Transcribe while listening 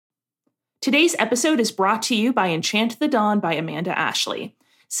Today's episode is brought to you by Enchant the Dawn by Amanda Ashley.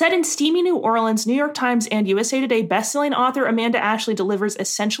 Set in steamy New Orleans, New York Times and USA Today bestselling author Amanda Ashley delivers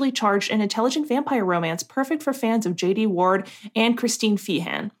essentially charged and intelligent vampire romance perfect for fans of J.D. Ward and Christine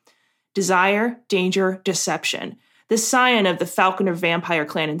Feehan. Desire, danger, deception. The scion of the Falconer vampire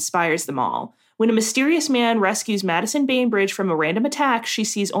clan inspires them all. When a mysterious man rescues Madison Bainbridge from a random attack, she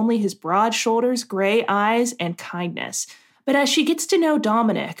sees only his broad shoulders, gray eyes, and kindness. But as she gets to know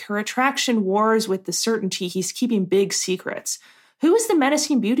Dominic, her attraction wars with the certainty he's keeping big secrets. Who is the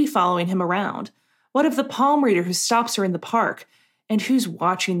menacing beauty following him around? What of the palm reader who stops her in the park? And who's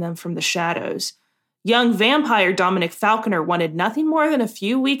watching them from the shadows? Young vampire Dominic Falconer wanted nothing more than a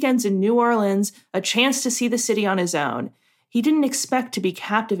few weekends in New Orleans, a chance to see the city on his own. He didn't expect to be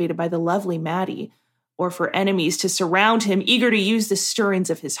captivated by the lovely Maddie, or for enemies to surround him, eager to use the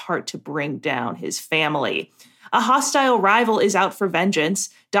stirrings of his heart to bring down his family. A hostile rival is out for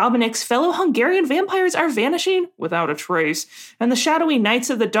vengeance. Dominic's fellow Hungarian vampires are vanishing without a trace, and the shadowy knights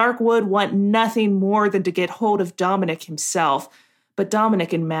of the Dark Wood want nothing more than to get hold of Dominic himself. But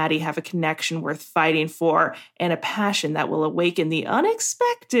Dominic and Maddie have a connection worth fighting for, and a passion that will awaken the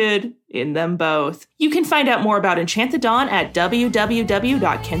unexpected in them both. You can find out more about Enchant the Dawn at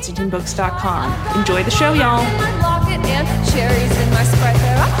www.kensingtonbooks.com. Enjoy the show, y'all.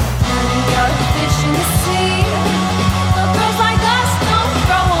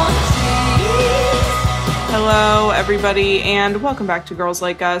 Hello, everybody, and welcome back to Girls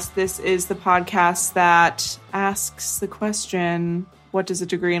Like Us. This is the podcast that asks the question, what does a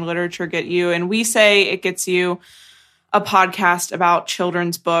degree in literature get you? And we say it gets you a podcast about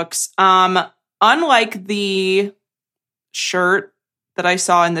children's books. Unlike the shirt that I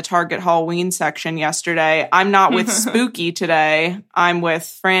saw in the Target Halloween section yesterday, I'm not with Spooky today. I'm with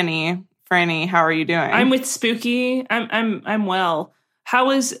Franny. Franny, how are you doing? I'm with Spooky. I'm well.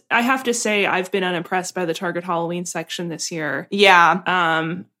 I have to say, I've been unimpressed by the Target Halloween section this year. Yeah.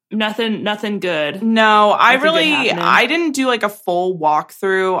 Nothing good. No, I didn't do like a full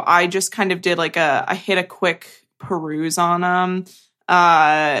walkthrough. I just kind of did like I hit a quick peruse on them.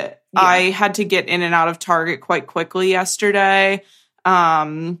 I had to get in and out of Target quite quickly yesterday.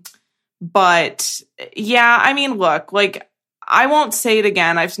 But yeah, I mean, look, like, I won't say it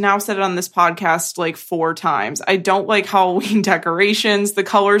again. I've now said it on this podcast like 4 times. I don't like Halloween decorations. The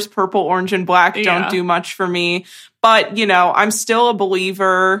colors purple, orange, and black don't do much for me. But, you know, I'm still a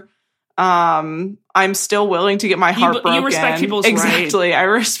believer. I'm still willing to get my heart broken. You respect people's rights. Exactly. I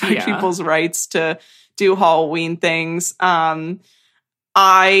respect people's rights to do Halloween things. I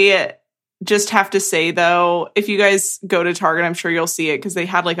just have to say, though, if you guys go to Target, I'm sure you'll see it because they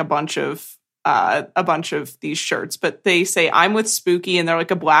had like a bunch of these shirts, but they say I'm with Spooky and they're like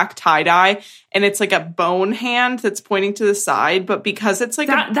a black tie-dye and it's like a bone hand that's pointing to the side, but because it's like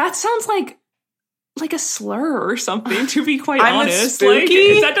that sounds like a slur or something, to be quite I'm honest. With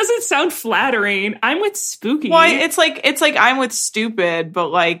Spooky? Like, that doesn't sound flattering. I'm with Spooky. Well, it's like I'm with stupid, but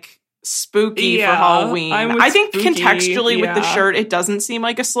like spooky for Halloween. I think Spooky, contextually with the shirt, it doesn't seem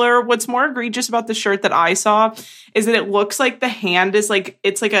like a slur. What's more egregious about the shirt that I saw is that it looks like the hand is like,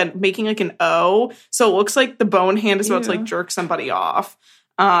 it's like making like an O. So it looks like the bone hand is about to like jerk somebody off.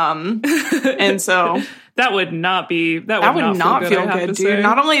 And so that would not feel good, dude.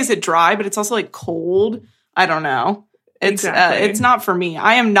 Not only is it dry, but it's also like cold. I don't know. It's not for me.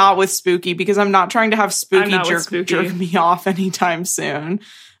 I am not with Spooky because I'm not trying to have Spooky jerk me off anytime soon.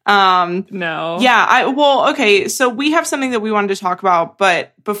 No. Yeah. Okay. So we have something that we wanted to talk about,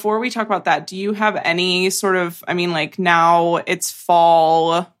 but before we talk about that, do you have any sort of, I mean, like now it's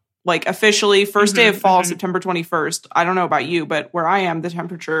fall, like officially first day of fall, September 21st. I don't know about you, but where I am, the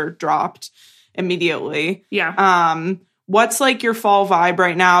temperature dropped immediately. Yeah. What's like your fall vibe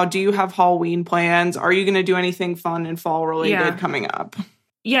right now? Do you have Halloween plans? Are you going to do anything fun and fall related coming up?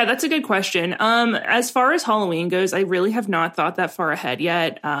 Yeah, that's a good question. As far as Halloween goes, I really have not thought that far ahead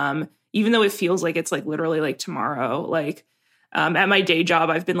yet. Even though it feels like it's like literally like tomorrow, like, at my day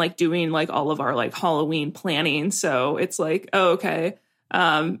job, I've been like doing like all of our like Halloween planning. So it's like, oh, okay.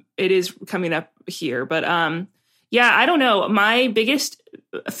 It is coming up here, but, yeah, I don't know. My biggest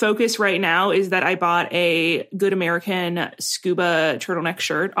focus right now is that I bought a Good American scuba turtleneck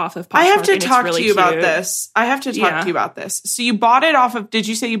shirt off of Poshmark. I have to talk to you about this. So you bought it off of, did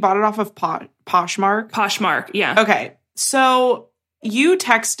you say you bought it off of Poshmark? Poshmark, yeah. Okay. So you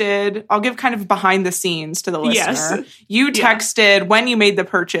texted, I'll give kind of behind the scenes to the listener. Yes. You texted, when you made the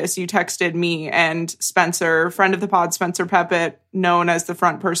purchase, you texted me and Spencer, friend of the pod, Spencer Peppett, known as the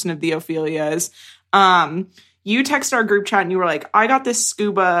front person of the Ophelias. You texted our group chat and you were like, I got this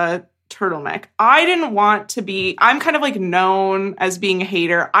scuba turtleneck. I didn't want to be, I'm kind of like known as being a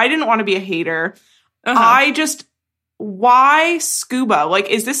hater. I didn't want to be a hater. Why scuba? Like,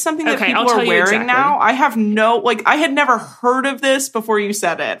 is this something that people are wearing now? I have I had never heard of this before you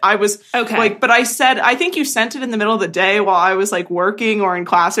said it. I was but I think you sent it in the middle of the day while I was like working or in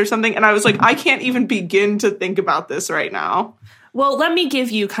class or something. And I was like, I can't even begin to think about this right now. Well, let me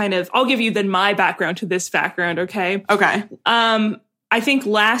give you I'll give you then my background to this background. Okay. Okay. I think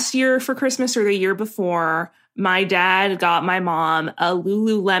last year for Christmas or the year before, my dad got my mom a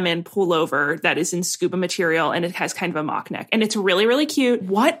Lululemon pullover that is in scuba material, and it has kind of a mock neck, and it's really, really cute.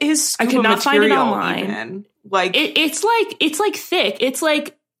 What is scuba material? I could not find it online. Even? Like it's like thick. It's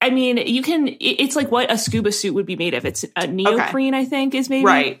like, I mean, it's like what a scuba suit would be made of. It's a neoprene, I think, is maybe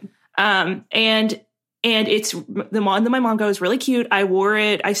right. And it's the one that my mom got was really cute. I wore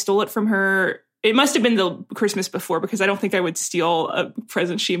it. I stole it from her. It must have been the Christmas before, because I don't think I would steal a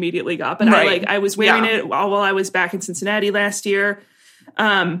present she immediately got. But I was wearing it while I was back in Cincinnati last year.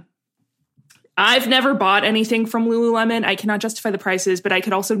 I've never bought anything from Lululemon. I cannot justify the prices, but I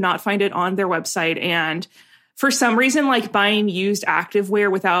could also not find it on their website. And for some reason, like buying used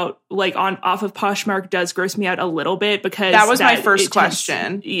activewear without off of Poshmark does gross me out a little bit, because that was my first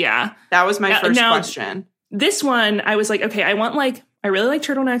question. That was my first question. This one, I was like, okay, I really like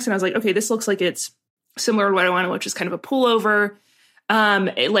turtlenecks, and I was like, okay, this looks like it's similar to what I wanted, which is kind of a pullover,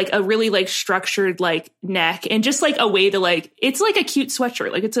 like a really like structured like neck, and just like a way to like, it's like a cute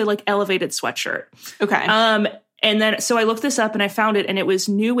sweatshirt, like it's a like elevated sweatshirt. Okay. And then so I looked this up and I found it, and it was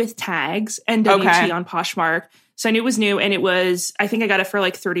new with tags, NWT on Poshmark. So I knew it was new, and I think I got it for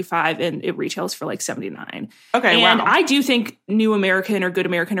like $35, and it retails for like $79. Okay, and wow. I do think New American or Good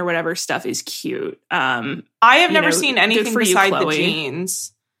American or whatever stuff is cute. I have never seen anything besides the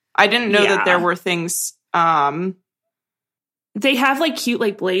jeans. I didn't know that there were things. They have like cute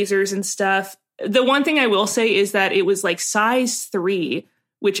like blazers and stuff. The one thing I will say is that it was like size 3,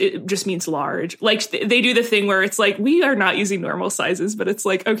 which it just means large. Like they do the thing where it's like, we are not using normal sizes, but it's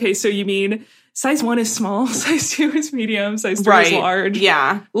like, okay, so you mean size 1 is small, size 2 is medium, size 3 is large.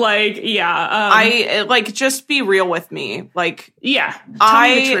 Yeah. Like, yeah. I like, just be real with me. Like, yeah. Tell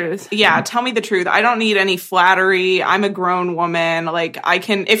me the truth. Yeah. Tell me the truth. I don't need any flattery. I'm a grown woman. Like I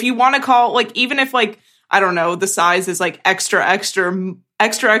can, if you want to call, like, even if like, I don't know, the size is like extra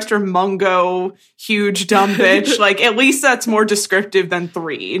mungo, huge dumb bitch. Like at least that's more descriptive than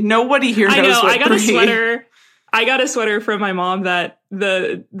 3. Nobody here knows what 3. I got a sweater from my mom that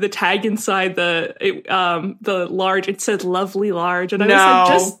the tag inside the large, it said lovely large, and I was like,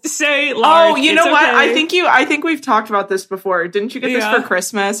 just say large. Oh, you know what? Okay. I think we've talked about this before. Didn't you get this for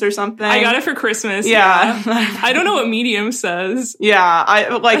Christmas or something? I got it for Christmas. Yeah. I don't know what medium says. Yeah,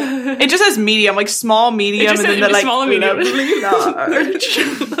 I like it just says medium, like small, medium, and then like small and medium. Lovely large.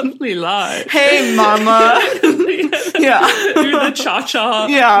 Lovely large. Hey, mama. Yeah. Do the cha-cha.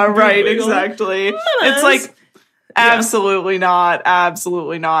 Yeah, right, exactly. It's like absolutely not.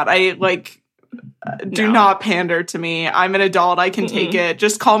 Absolutely not. I like do not pander to me. I'm an adult. I can take it.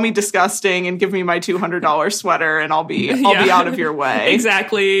 Just call me disgusting and give me my $200 sweater, and I'll be out of your way.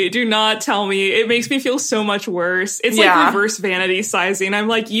 Exactly. Do not tell me. It makes me feel so much worse. It's like reverse vanity sizing. I'm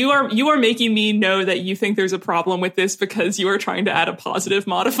like, you are making me know that you think there's a problem with this because you are trying to add a positive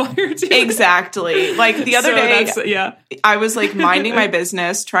modifier to it. Exactly. Like the other day, I was like minding my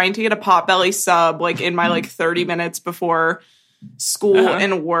business, trying to get a Potbelly sub like in my like 30 minutes before school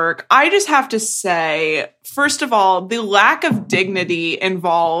and work. I just have to say, first of all, the lack of dignity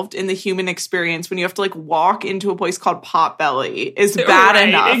involved in the human experience when you have to like walk into a place called Potbelly is bad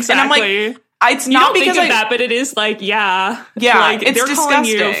enough. Exactly. And I'm like, it's not because of that, but it is like, like it's they're disgusting. Calling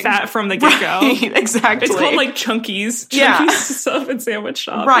you fat from the get-go. Right, exactly. It's called like Chunkies. Chunkies sub and sandwich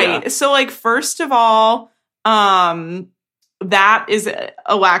shop. Right. Yeah. So like, first of all, that is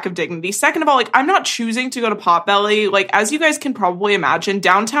a lack of dignity. Second of all, like, I'm not choosing to go to Potbelly. Like, as you guys can probably imagine,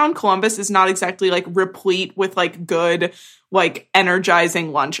 downtown Columbus is not exactly like replete with like good, like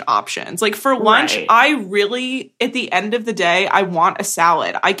energizing lunch options. Like for lunch, I really, at the end of the day, I want a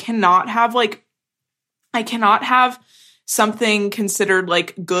salad. I cannot have something considered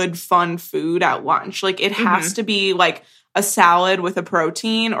like good, fun food at lunch. Like it has to be like a salad with a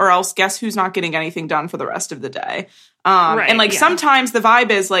protein, or else guess who's not getting anything done for the rest of the day. And like sometimes the vibe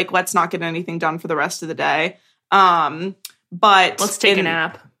is like, let's not get anything done for the rest of the day. But let's take a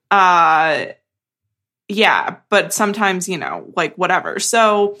nap. Yeah, but sometimes, you know, like whatever.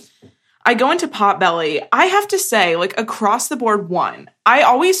 So I go into Potbelly. I have to say, like across the board, I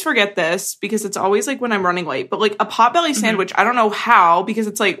always forget this because it's always like when I'm running late, but like a Potbelly sandwich, I don't know how, because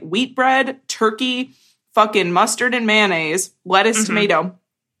it's like wheat bread, turkey, fucking mustard and mayonnaise, lettuce, tomato.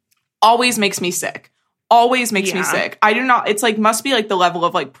 always makes me sick. Always makes me sick. I do not, it's like, must be like the level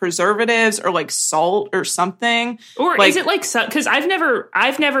of like preservatives or like salt or something. Or like, is it like, because I've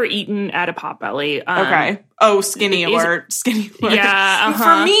never eaten at a Potbelly. Okay. Oh, skinny alert. Skinny alert. Yeah.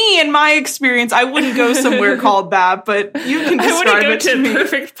 For me, in my experience, I wouldn't go somewhere called that, but you can describe it to me. I wouldn't go to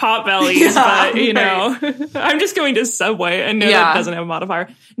Perfect Potbellies, but you know, I'm just going to Subway and no, that doesn't have a modifier.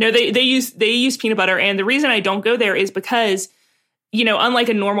 No, they use peanut butter. And the reason I don't go there is because, you know, unlike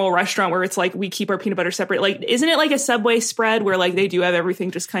a normal restaurant where it's like we keep our peanut butter separate, like, isn't it like a Subway spread where like they do have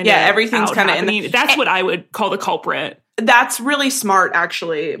everything just kind of everything's kind of in the, that's what I would call the culprit. That's really smart,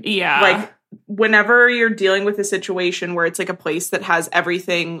 actually. Yeah. Like whenever you're dealing with a situation where it's like a place that has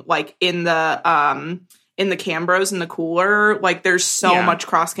everything like in the Cambros in the cooler, like there's so much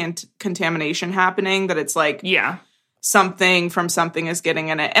cross contamination happening that it's like something from something is getting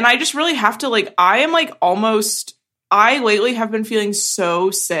in it. And I just really have to like, I lately have been feeling so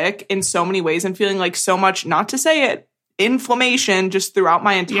sick in so many ways and feeling like so much, not to say it, inflammation just throughout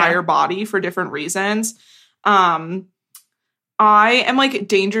my entire body for different reasons. I am like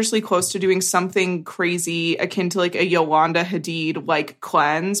dangerously close to doing something crazy akin to like a Yolanda Hadid like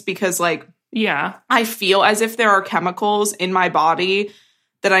cleanse because like, I feel as if there are chemicals in my body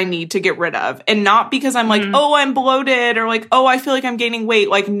that I need to get rid of. And not because I'm like, oh, I'm bloated or like, oh, I feel like I'm gaining weight.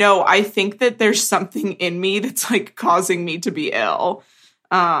 Like, no, I think that there's something in me that's like causing me to be ill.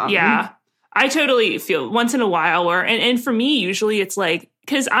 I totally feel once in a while and for me, usually it's like,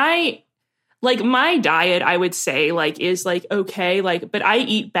 cause like my diet, I would say like is like, okay, like, but I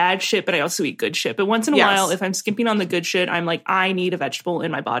eat bad shit, but I also eat good shit. But once in a while, if I'm skimping on the good shit, I'm like, I need a vegetable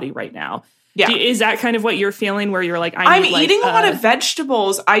in my body right now. Yeah. Is that kind of what you're feeling where you're like, I'm eating a lot of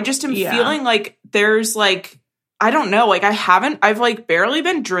vegetables. I just am feeling like there's like, I don't know, like I've like barely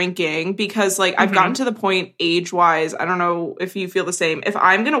been drinking because like I've gotten to the point age wise. I don't know if you feel the same. If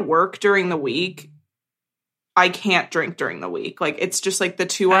I'm going to work during the week, I can't drink during the week. Like it's just like the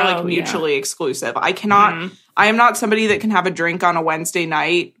two are like mutually exclusive. I cannot, I am not somebody that can have a drink on a Wednesday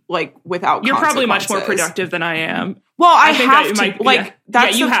night, like without You're probably much more productive than I am. Well, I have to,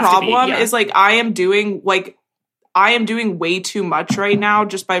 that's the problem is like, I am doing way too much right now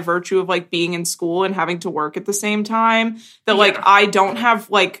just by virtue of like being in school and having to work at the same time that like, I don't have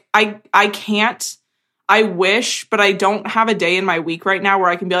like, I can't, I wish, but I don't have a day in my week right now where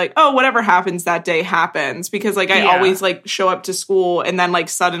I can be like, oh, whatever happens that day happens. Because like, I always like show up to school and then like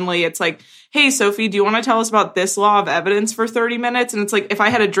suddenly it's like, hey, Sophie, do you want to tell us about this law of evidence for 30 minutes? And it's like, if I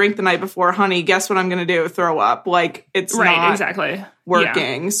had a drink the night before, honey, guess what I'm going to do? Throw up. Like it's not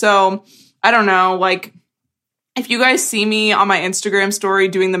working. Yeah. So I don't know, like, if you guys see me on my Instagram story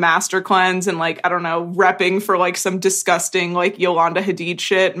doing the master cleanse and like, I don't know, repping for like some disgusting like Yolanda Hadid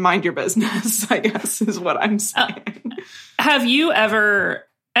shit, mind your business, I guess is what I'm saying. Have you ever,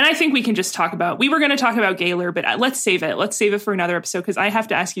 and I think we can just talk about, we were going to talk about Gaylor, but let's save it. Let's save it for another episode because I have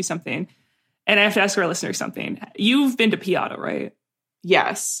to ask you something and I have to ask our listeners something. You've been to Piata, right?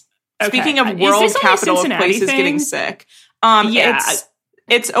 Yes. Okay. Speaking of world capital of places getting sick.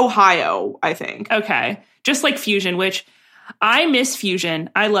 It's Ohio, I think. Okay. Just like Fusion, which I miss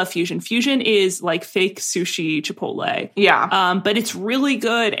Fusion. I love Fusion. Fusion is like fake sushi Chipotle. Yeah. But it's really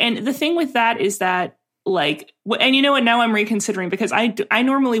good. And the thing with that is that like, and you know what, now I'm reconsidering because I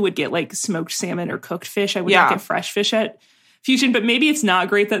normally would get like smoked salmon or cooked fish. I would not get fresh fish at Fusion, but maybe it's not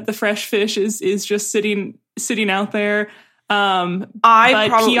great that the fresh fish is just sitting out there.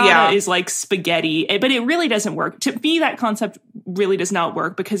 Piata is like spaghetti, but it really doesn't work. To me, that concept really does not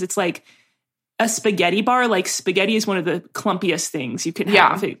work because it's like a spaghetti bar. Like spaghetti is one of the clumpiest things you can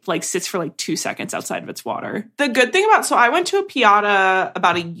have. It like sits for like 2 seconds outside of its water. The good thing so I went to a Piata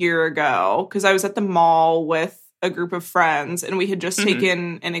about a year ago because I was at the mall with a group of friends and we had just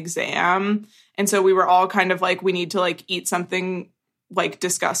taken an exam. And so we were all kind of like, we need to like eat something like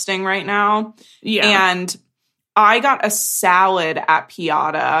disgusting right now. Yeah. And I got a salad at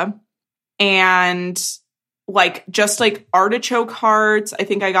Piata and like just like artichoke hearts. I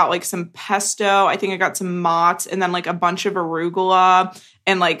think I got like some pesto. I think I got some mozz and then like a bunch of arugula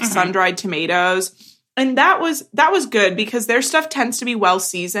and like sun-dried tomatoes. And that was good because their stuff tends to be well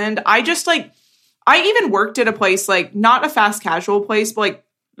seasoned. I even worked at a place like not a fast casual place, but like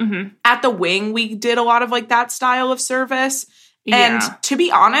at the Wing, we did a lot of like that style of service. Yeah. And to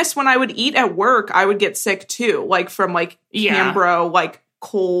be honest, when I would eat at work, I would get sick too, like from like Cambro, like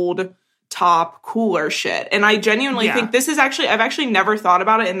cold top cooler shit. And I genuinely think this is actually, I've actually never thought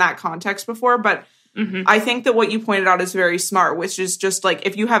about it in that context before, but I think that what you pointed out is very smart, which is just like,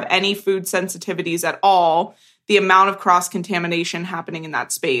 if you have any food sensitivities at all, the amount of cross-contamination happening in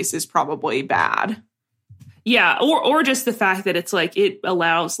that space is probably bad. Yeah, or just the fact that it's like it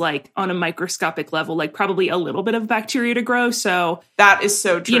allows like on a microscopic level like probably a little bit of bacteria to grow. So that is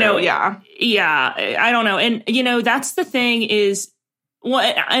so true. Yeah, I don't know, and that's the thing is. Well,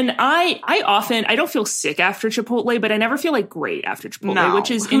 and I often I don't feel sick after Chipotle, but I never feel like great after Chipotle, which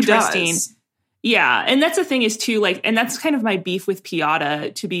is interesting. Does? Yeah, and that's the thing is too like, and that's kind of my beef with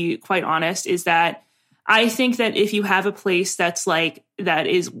Piata, to be quite honest, is that I think that if you have a place that's like that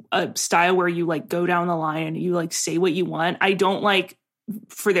is a style where you like go down the line and you like say what you want, I don't like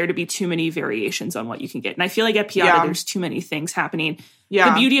for there to be too many variations on what you can get. And I feel like at Piata there's too many things happening. Yeah.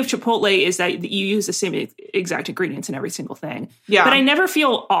 The beauty of Chipotle is that you use the same exact ingredients in every single thing. Yeah. But I never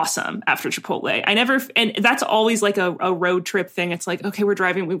feel awesome after Chipotle. And that's always like a road trip thing. It's like, okay, we're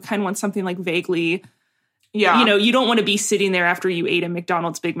driving. We kind of want something like vaguely. Yeah. You don't want to be sitting there after you ate a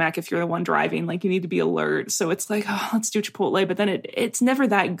McDonald's Big Mac if you're the one driving. Like you need to be alert. So it's like, oh, let's do Chipotle. But then it's never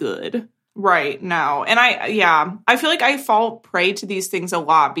that good. Right. No. And I feel like I fall prey to these things a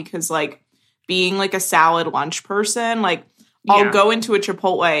lot because like being like a salad lunch person, like I'll go into a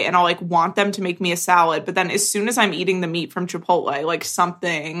Chipotle and I'll like want them to make me a salad. But then as soon as I'm eating the meat from Chipotle, like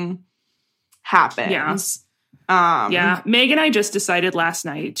something happens. Yeah. Meg and I just decided last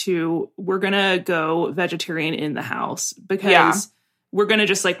night we're going to go vegetarian in the house because we're going to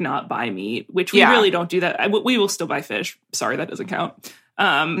just like not buy meat, which we really don't do that. We will still buy fish. Sorry, that doesn't count.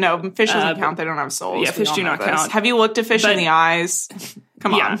 No, fish doesn't count. They don't have souls. Yeah, fish do not count. Have you looked at fish in the eyes?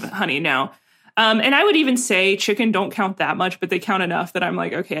 Come on. Yeah, honey, no. And I would even say chicken don't count that much, but they count enough that I'm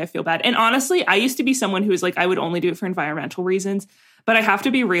like, okay, I feel bad. And honestly, I used to be someone who was like, I would only do it for environmental reasons. But I have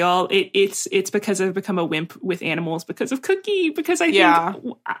to be real. It's because I've become a wimp with animals because of Cookie. Because I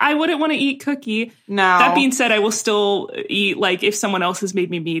think I wouldn't want to eat Cookie. No. That being said, I will still eat, like, if someone else has made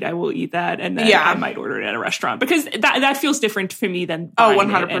me meat, I will eat that. And then I might order it at a restaurant. Because that feels different for me than buying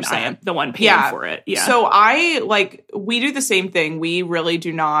 100%. It, and I am the one paying for it. Yeah. So we do the same thing. We really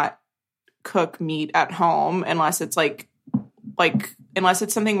do not cook meat at home unless it's unless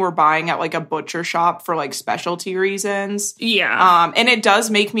it's something we're buying at like a butcher shop for like specialty reasons. Yeah. And it does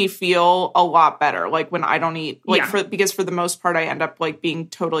make me feel a lot better. Like when I don't eat, like because for the most part I end up like being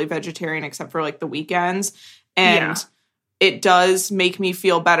totally vegetarian except for like the weekends. And it does make me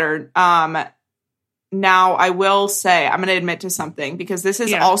feel better. Now I will say, I'm going to admit to something because this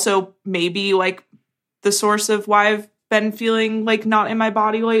is also maybe like the source of why I've been feeling like not in my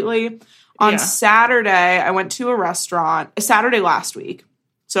body lately. On Saturday, I went to a restaurant. Saturday last week,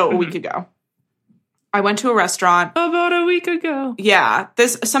 so a week ago. I went to a restaurant about a week ago. Yeah,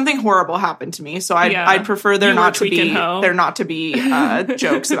 something horrible happened to me, so I'd prefer there not to be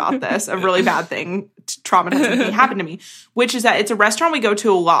jokes about this. A really bad thing, traumatizing thing happened to me, which is that it's a restaurant we go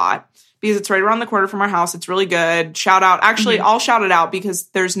to a lot because it's right around the corner from our house. It's really good. Shout out! Actually, I'll shout it out because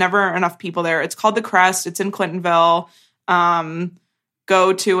there's never enough people there. It's called The Crest. It's in Clintonville.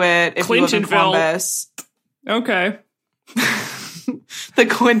 Go to it if you live in Columbus. Okay. The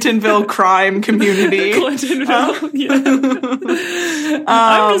Clintonville crime community. Clintonville,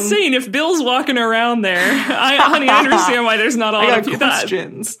 I'm just saying, if Bill's walking around there, I understand why there's not a lot of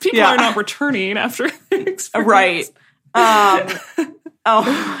questions. People are not returning after their experience. Right.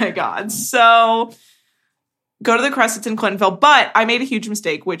 Oh my God. So go to the Crest, it's in Clintonville. But I made a huge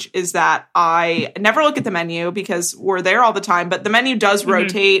mistake, which is that I never look at the menu because we're there all the time. But the menu does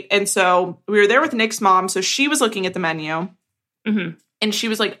rotate. And so we were there with Nick's mom. So she was looking at the menu. And she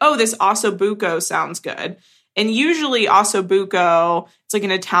was like, oh, this osso buco sounds good. And usually osso buco, it's like an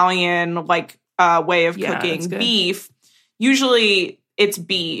Italian like way of cooking beef. Usually it's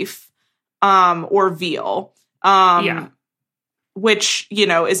beef or veal, which,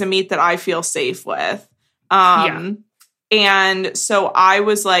 is a meat that I feel safe with. And so I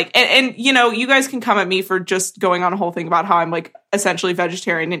was like, and you guys can come at me for just going on a whole thing about how I'm like essentially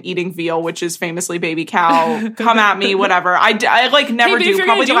vegetarian and eating veal, which is famously baby cow. Come at me, whatever. I like never do.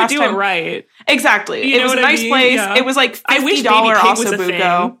 Probably the last time. Right. Exactly. It was a nice place. Yeah. It was like $50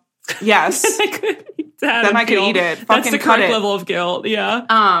 ossobuco. Yes. Then I could eat it. That's the correct level of guilt.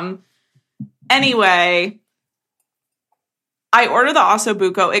 Yeah. Anyway, I order the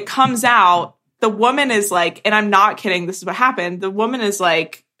ossobuco. It comes out. The woman is like, and I'm not kidding, this is what happened. The woman is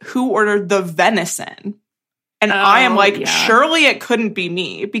like, who ordered the venison? And I am like, surely it couldn't be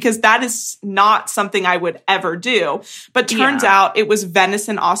me because that is not something I would ever do. But turns out it was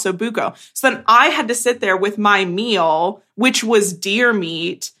venison ossobuco. So then I had to sit there with my meal, which was deer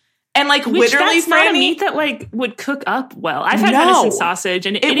meat. And like literally that's not a meat that like would cook up well. I've had venison sausage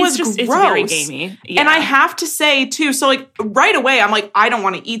and it was just, it's very gamey. Yeah. And I have to say too, so like right away I'm like, I don't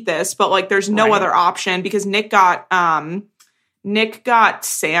want to eat this, but like there's no other option because Nick got Nick got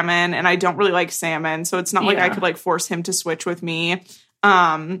salmon, and I don't really like salmon, so it's not like I could like force him to switch with me.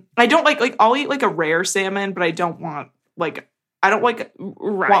 I don't like I'll eat like a rare salmon, but I don't want like want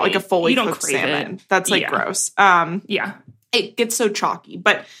like a fully cooked salmon. That's like gross. It gets so chalky.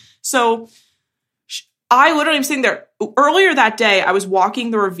 But so I literally am sitting there earlier that day. I was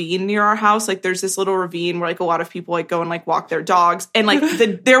walking the ravine near our house. Like there's this little ravine where like a lot of people like go and like walk their dogs. And like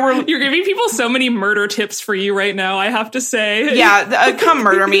you're giving people so many murder tips for you right now, I have to say. Yeah. Come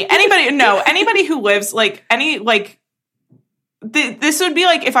murder me. Anybody who lives like this would be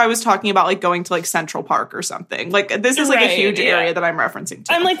like if I was talking about like going to like Central Park or something. Like this is like a huge area that I'm referencing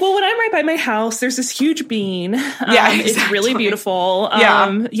to. I'm like, well, when I'm right by my house, there's this huge bean. Exactly. It's really beautiful.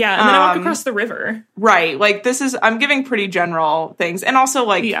 And then I walk across the river. Right. Like I'm giving pretty general things. And also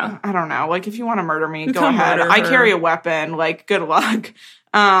like, I don't know, like if you want to murder me, go ahead. I carry a weapon. Like good luck.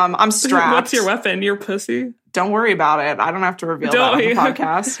 I'm strapped. What's your weapon? Your pussy? Don't worry about it. I don't have to reveal that on the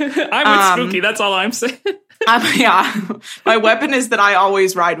podcast. I'm with Spooky. That's all I'm saying. My weapon is that I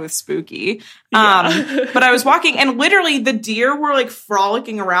always ride with Spooky. But I was walking and literally the deer were like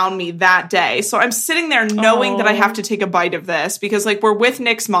frolicking around me that day. So I'm sitting there knowing that I have to take a bite of this because like we're with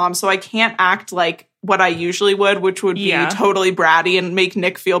Nick's mom. So I can't act like what I usually would, which would be totally bratty and make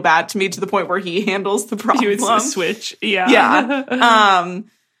Nick feel bad to me to the point where he handles the problem. He would switch. Yeah.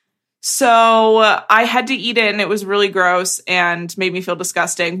 So I had to eat it and it was really gross and made me feel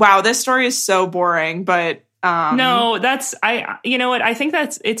disgusting. Wow, this story is so boring, but no, you know what? I think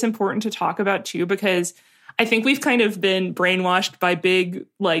it's important to talk about too, because I think we've kind of been brainwashed by big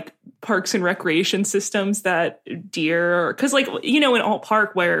like parks and recreation systems that deer, because like, you know, in Alt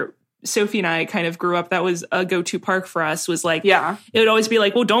Park where Sophie and I kind of grew up, that was a go-to park for us, was like, it would always be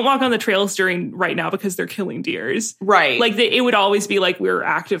like, well, don't walk on the trails during right now because they're killing deers. Right. Like it would always be like, we're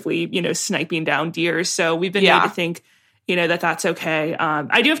actively, you know, sniping down deer. So we've been made to think, you know, that's okay.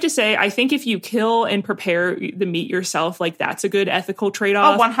 I do have to say, I think if you kill and prepare the meat yourself, like that's a good ethical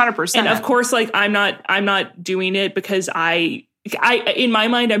trade-off. Oh, 100%. And of course, like I'm not doing it because I in my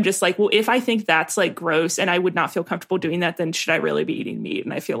mind, I'm just like, well, if I think that's like gross and I would not feel comfortable doing that, then should I really be eating meat?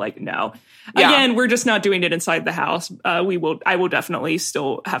 And I feel like no. Again, we're just not doing it inside the house. I will definitely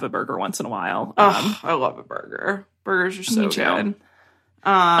still have a burger once in a while. I love a burger. Burgers are so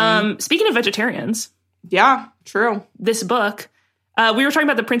good. Speaking of vegetarians. Yeah, true. This book, we were talking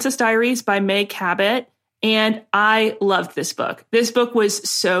about The Princess Diaries by Meg Cabot, and I loved this book. This book was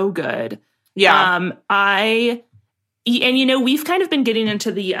so good. Yeah. And you know, we've kind of been getting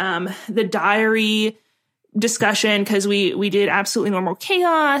into the diary discussion because we did Absolutely Normal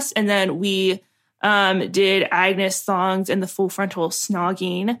Chaos, and then we did Agnes Thongs and the Full Frontal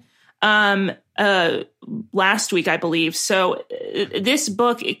Snogging last week, I believe. So this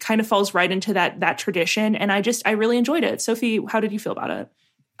book, it kind of falls right into that tradition, and I really enjoyed it. Sophie, how did you feel about it?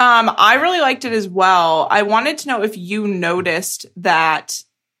 I really liked it as well. I wanted to know if you noticed that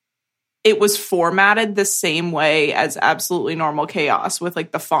it was formatted the same way as Absolutely Normal Chaos with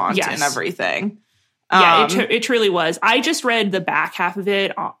like the font and everything. Yeah, it truly was. I just read the back half of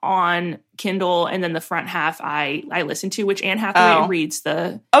it on Kindle, and then the front half I listened to, which Anne Hathaway reads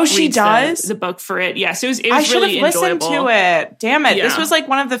the. Oh, she does the book for it. Yeah, so it was I should really have listened enjoyable. to it. Damn it! Yeah. This was like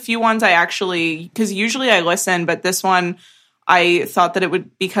one of the few ones I actually, because usually I listen, but this one I thought that it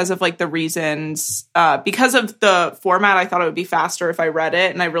would, because of like the reasons, because of the format, I thought it would be faster if I read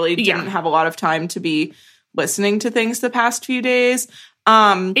it, and I really didn't have a lot of time to be listening to things the past few days.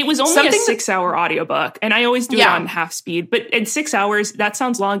 It was only a 6-hour audiobook, and I always do it on half speed, but in 6 hours, that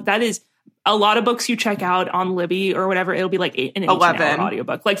sounds long. That is a lot of books you check out on Libby or whatever. It'll be like an 18-hour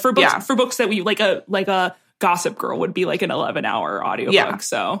audiobook. Like for books that we like a Gossip Girl would be like an 11-hour audiobook. Yeah.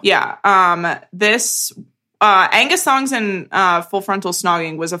 So this Angus Thongs and Full Frontal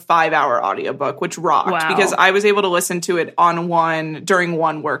Snogging was a 5-hour audiobook, which rocked because I was able to listen to it during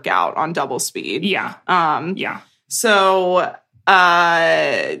one workout on double speed. Yeah. So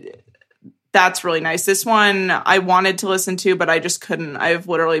that's really nice. This one I wanted to listen to, but I just couldn't. I've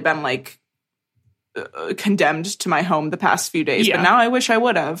literally been like condemned to my home the past few days, but now I wish I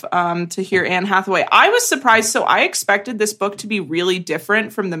would have to hear Anne Hathaway. I was surprised. So I expected this book to be really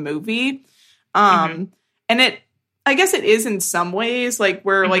different from the movie. And I guess it is in some ways, like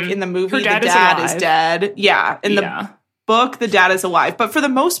where like in the movie, the dad is dead. Yeah. In the book, the dad is alive. But for the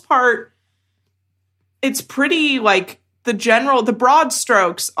most part, it's pretty like the broad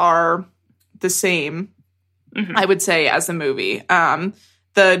strokes are the same, I would say, as the movie.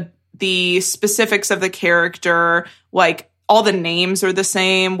 The specifics of the character, like all the names are the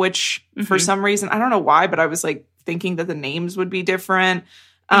same, which for some reason, I don't know why, but I was like thinking that the names would be different.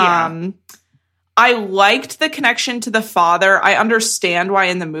 I liked the connection to the father. I understand why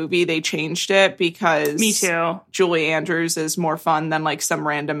in the movie they changed it because Me too. Julie Andrews is more fun than like some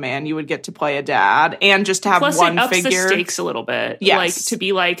random man you would get to play a dad, and just to have Plus, one it ups figure. the stakes a little bit. Yes. Like to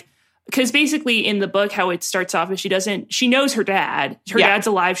be like, because basically in the book, how it starts off is she knows her dad. Her dad's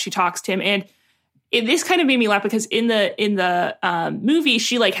alive. She talks to him, and this kind of made me laugh because in the movie,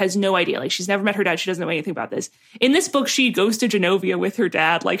 she like has no idea. Like she's never met her dad. She doesn't know anything about this. In this book, she goes to Genovia with her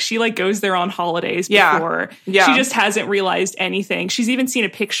dad. Like she like goes there on holidays before. Yeah. She just hasn't realized anything. She's even seen a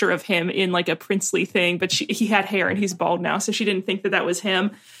picture of him in like a princely thing, but he had hair and he's bald now. So she didn't think that was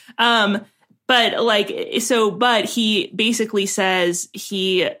him. But he basically says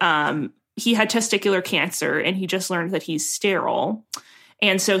he had testicular cancer and he just learned that he's sterile.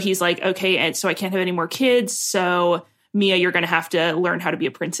 And so he's like, okay, and so I can't have any more kids. So Mia, you're going to have to learn how to be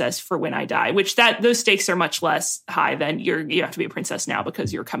a princess for when I die, which those stakes are much less high than you have to be a princess now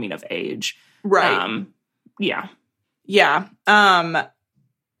because you're coming of age. Right. Yeah. Yeah. And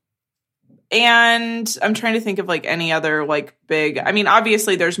I'm trying to think of like any other like big, I mean,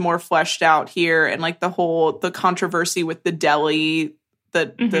 obviously there's more fleshed out here and like the controversy with the deli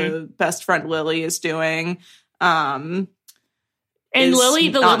that the best friend Lily is doing. And Lily,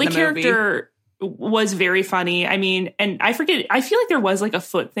 the Lily character was very funny. I mean, and I feel like there was like a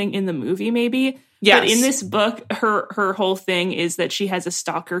foot thing in the movie maybe. Yes. But in this book, her whole thing is that she has a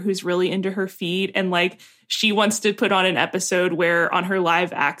stalker who's really into her feet. And like, she wants to put on an episode where on her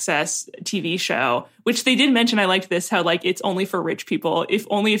live access TV show, which they did mention, I liked this, how like, it's only for rich people. If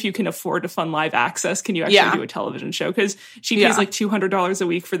you can afford to fund live access, can you actually do a television show? Cause she pays like $200 a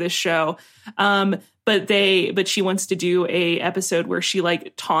week for this show. But she wants to do a episode where she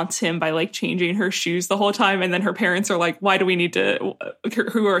like taunts him by like changing her shoes the whole time. And then her parents are like, why do we need to,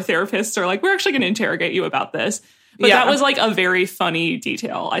 who are therapists are like, we're actually going to interrogate you about this. But that was like a very funny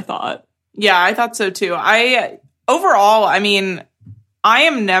detail, I thought. Yeah, I thought so too. Overall, I mean, I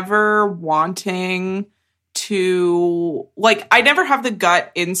am never wanting to like, I never have the gut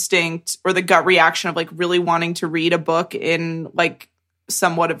instinct or the gut reaction of like really wanting to read a book in like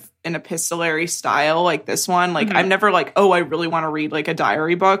somewhat of an epistolary style like this one. Like I'm never like, oh, I really want to read like a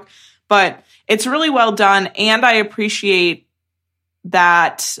diary book, but it's really well done. And I appreciate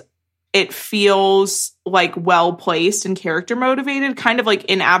that it feels like well placed and character motivated, kind of like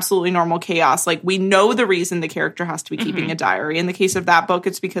in absolutely normal chaos. Like we know the reason the character has to be keeping a diary. In the case of that book,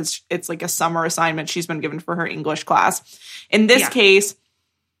 it's because it's like a summer assignment she's been given for her English class. In this case,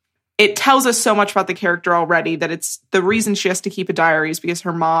 it tells us so much about the character already that it's the reason she has to keep a diary is because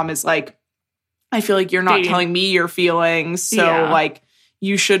her mom is like, I feel like you're not telling me your feelings. So like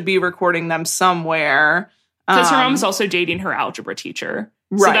you should be recording them somewhere. Because her mom's also dating her algebra teacher.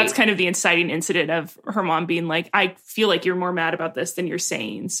 Right. So that's kind of the inciting incident of her mom being like, I feel like you're more mad about this than you're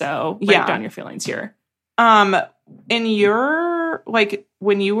saying. So write down your feelings here. In your, like,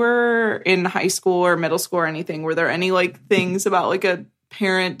 when you were in high school or middle school or anything, were there any like things about like a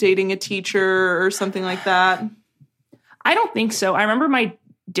parent dating a teacher or something like that? I don't think so. I remember my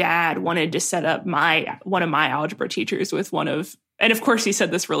dad wanted to set up one of my algebra teachers with and of course he said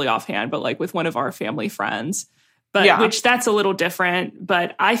this really offhand, but like with one of our family friends. But which that's a little different.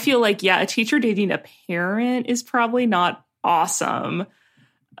 But I feel like, a teacher dating a parent is probably not awesome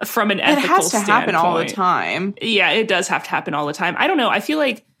from an ethical standpoint. It has to happen all the time. Yeah, it does have to happen all the time. I don't know. I feel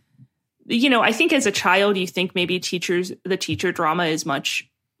like, I think as a child, you think maybe the teacher drama is much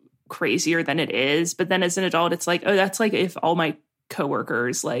crazier than it is. But then as an adult, it's like, oh, that's like if all my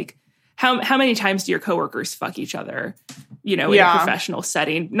coworkers, like, how many times do your coworkers fuck each other, in a professional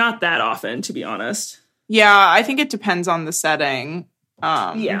setting? Not that often, to be honest. Yeah, I think it depends on the setting.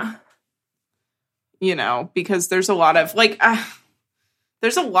 Because there's a lot of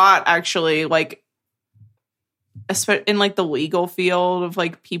there's a lot actually like in like the legal field of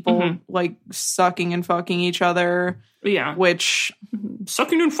like people like sucking and fucking each other. Yeah. Which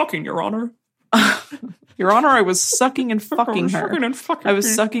sucking and fucking, Your Honor. Your Honor, I was sucking and fucking her. I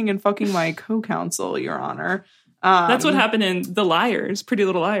was sucking and fucking my co-counsel, Your Honor. That's what happened in The Liars, Pretty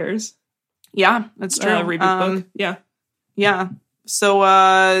Little Liars. Yeah, that's true. Reboot book. Yeah. Yeah. So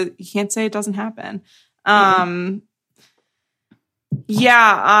you can't say it doesn't happen. The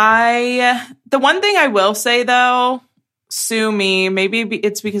one thing I will say though, sue me, maybe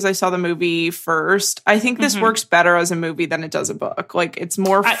it's because I saw the movie first. I think this works better as a movie than it does a book. Like it's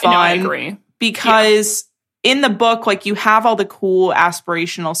more fun. I agree. Because in the book, like you have all the cool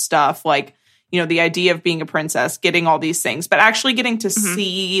aspirational stuff, like the idea of being a princess, getting all these things, but actually getting to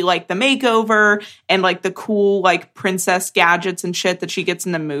see like the makeover and like the cool like princess gadgets and shit that she gets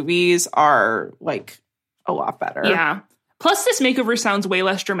in the movies are like a lot better. Yeah. Plus, this makeover sounds way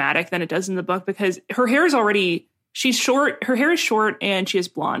less dramatic than it does in the book because her hair is already, she's short. Her hair is short and she has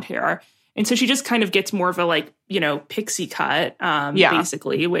blonde hair. And so she just kind of gets more of a like, pixie cut,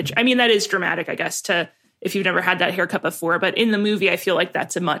 basically, which, I mean, that is dramatic, I guess, if you've never had that haircut before. But in the movie, I feel like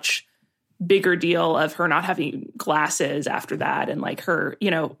that's a much bigger deal of her not having glasses after that. And like her,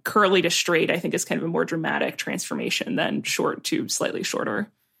 curly to straight, I think is kind of a more dramatic transformation than short to slightly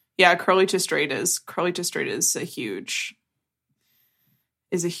shorter. Yeah, curly to straight is a huge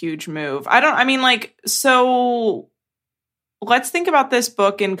move. So let's think about this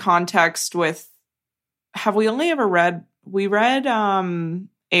book in context with, we read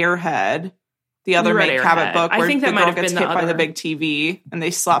Airhead, the other Meg Cabot book, where the girl gets hit by the big TV and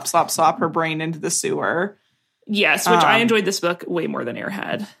they slap her brain into the sewer. Yes, which I enjoyed this book way more than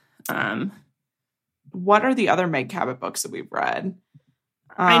Airhead. What are the other Meg Cabot books that we've read?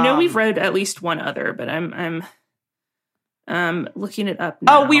 I know we've read at least one other, but I'm looking it up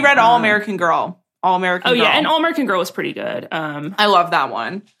now. Oh, we read All American Girl. All American Girl. Oh, yeah, and All American Girl was pretty good. I love that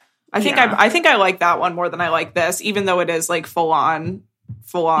one. I think I like that one more than I like this, even though it is like full on.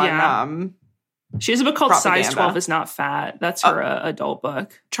 Yeah. She has a book called propaganda. Size 12 is Not Fat. That's her adult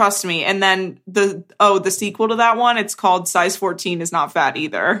book. Trust me. And then the sequel to that one, it's called Size 14 is Not Fat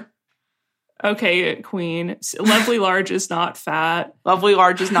Either. Okay, Queen. Lovely Large is not fat. Lovely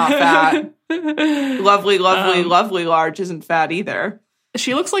Large is not fat. Lovely Large isn't fat either.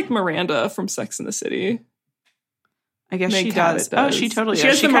 She looks like Miranda from Sex and the City. I guess she does. Oh, she totally does. She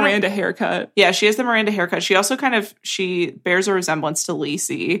has the Miranda haircut. Yeah, she has the Miranda haircut. She also she bears a resemblance to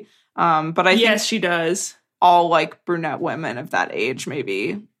Lacey. But I think she does. All like brunette women of that age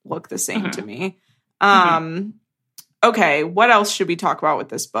maybe look the same to me. Okay, what else should we talk about with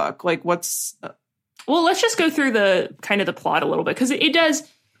this book? Like what's... Well, let's just go through the kind of the plot a little bit because it does...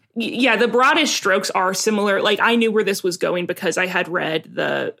 Yeah, the broadest strokes are similar. Like I knew where this was going because I had read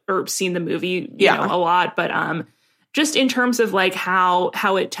seen the movie a lot. But just in terms of like how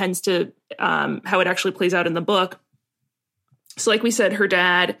it tends to... how it actually plays out in the book. So like we said, her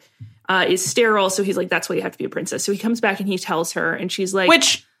dad is sterile. So he's like, that's why you have to be a princess. So he comes back and he tells her and she's like...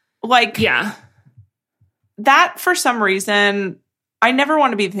 Which, like... Yeah. That, for some reason, I never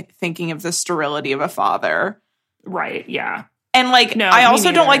want to be thinking of the sterility of a father. Right, yeah. And, like, no, I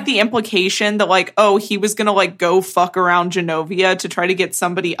also don't like the implication that, like, he was going to, like, go fuck around Genovia to try to get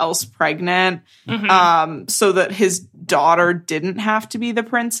somebody else pregnant so that his daughter didn't have to be the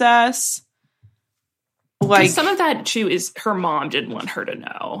princess. Like, some of that, too, is her mom didn't want her to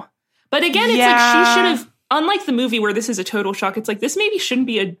know. But again, it's like she should have... Unlike the movie where this is a total shock, it's like this maybe shouldn't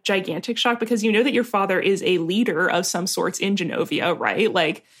be a gigantic shock because you know that your father is a leader of some sorts in Genovia, right?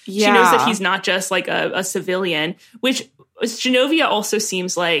 Like she knows that he's not just like a civilian, which Genovia also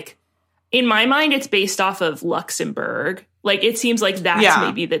seems like, in my mind, it's based off of Luxembourg. Like it seems like that's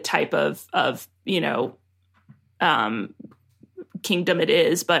maybe the type of kingdom it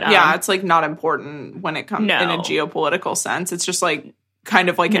is. But it's like not important when it comes in a geopolitical sense. It's just like kind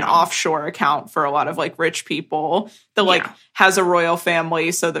of like an offshore account for a lot of like rich people that like has a royal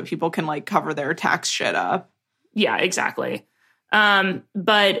family so that people can like cover their tax shit up. Yeah, exactly.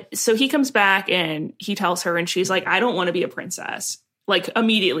 But so he comes back and he tells her and she's like, I don't want to be a princess. Like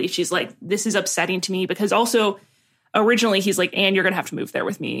immediately she's like, this is upsetting to me because also originally he's like, and you're going to have to move there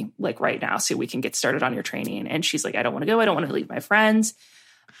with me like right now so we can get started on your training. And she's like, I don't want to go. I don't want to leave my friends.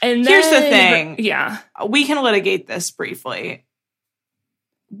 And here's the thing. We can litigate this briefly.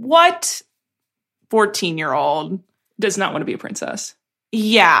 What 14-year-old does not want to be a princess?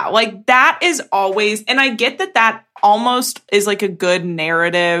 Yeah, like that is always, and I get that almost is like a good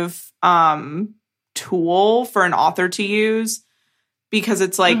narrative tool for an author to use because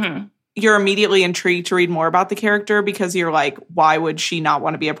it's like you're immediately intrigued to read more about the character because you're like, why would she not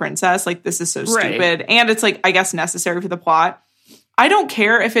want to be a princess? Like this is so stupid. And it's like, I guess necessary for the plot. I don't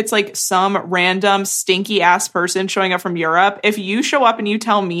care if it's like some random stinky ass person showing up from Europe. If you show up and you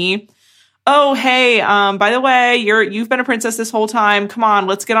tell me, oh, hey, by the way, you've been a princess this whole time. Come on,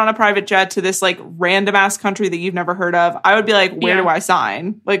 let's get on a private jet to this like random ass country that you've never heard of. I would be like, where do I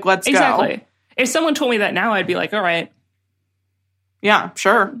sign? Like, let's go. If someone told me that now, I'd be like, all right. Yeah,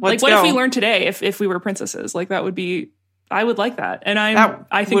 sure. Let's what if we learned today if we were princesses? Like that would be... I would like that. And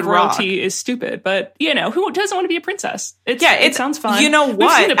I think royalty is stupid, but who doesn't want to be a princess? It sounds fun. You know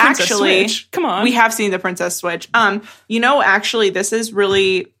what? Actually, come on. We have seen the princess switch. Actually this is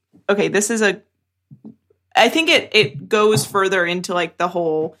really, okay. I think it goes further into like the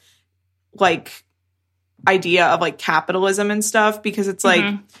whole like idea of like capitalism and stuff, because it's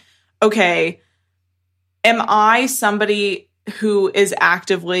like, okay, am I somebody who is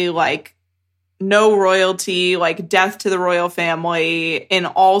actively like no royalty, like death to the royal family in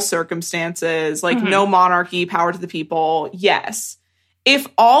all circumstances, like no monarchy, power to the people. Yes. If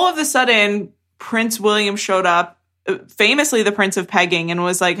all of a sudden Prince William showed up, famously the Prince of Pegging, and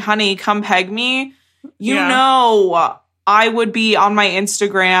was like, honey, come peg me, you know, I would be on my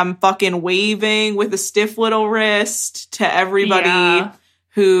Instagram fucking waving with a stiff little wrist to everybody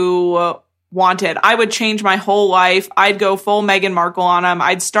who wanted. I would change my whole life. I'd go full Meghan Markle on him.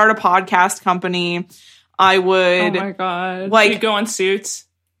 I'd start a podcast company. I would. Oh my God. Like, you'd go on Suits.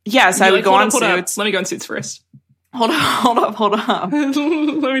 Yes, I would go on Suits. Let me go on Suits first. Hold up. let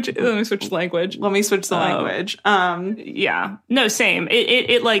me switch the language. Let me switch the language. Yeah. No, same.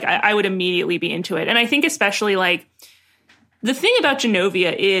 It like, I would immediately be into it. And I think especially like, the thing about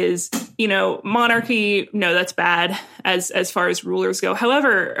Genovia is, you know, monarchy, no, that's bad as far as rulers go.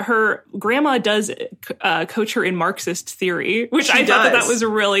 However, her grandma does coach her in Marxist theory, which I thought that was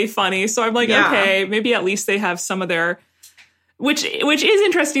really funny. So I'm like, okay, maybe at least they have some of their, which is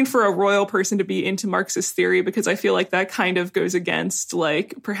interesting for a royal person to be into Marxist theory, because I feel like that kind of goes against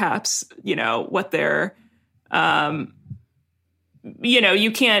like perhaps, you know, what they're, you know,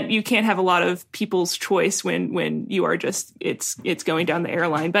 you can't have a lot of people's choice when you are just it's going down the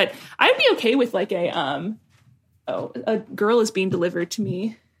airline. But I'd be okay with like a girl is being delivered to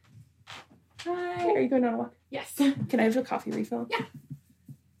me. Hi, are you going on a walk? Yes. Can I have a coffee refill? Yeah.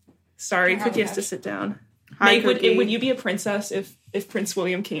 Sorry, Cookie has to sit down. Hi, Meg, would you be a princess if Prince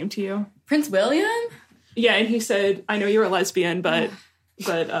William came to you? Prince William? Yeah, and he said, I know you're a lesbian, but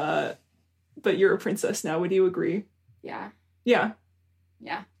you're a princess now. Would you agree? Yeah. Yeah.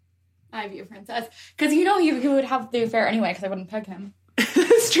 Yeah. I'd be a princess. Because, you know, he would have the affair anyway, because I wouldn't peg him.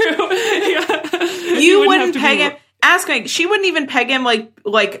 It's true. Yeah. You wouldn't peg him. Ask Meg. She wouldn't even peg him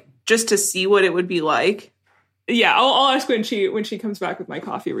like just to see what it would be like. Yeah, I'll ask when she comes back with my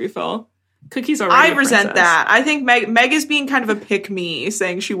coffee refill. Cookie's already I resent that. I think Meg is being kind of a pick-me,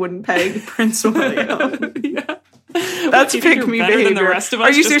 saying she wouldn't peg Prince William. Yeah. That's pick-me behavior. Than the rest of us.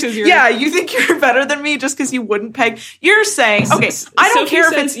 Are you serious? Yeah, you think you're better than me just because you wouldn't peg? You're saying, okay, I don't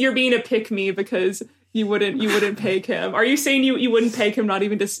care if it's... you're being a pick-me because you wouldn't peg him. Are you saying you wouldn't peg him, not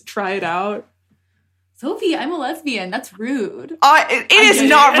even to try it out? Sophie, I'm a lesbian. That's rude. It is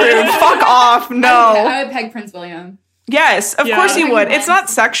not rude. Fuck off. No. I would peg Prince William. Yes, of course you would. It's not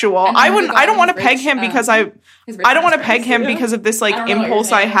sexual. I don't want to peg him because I don't want to peg him because of this like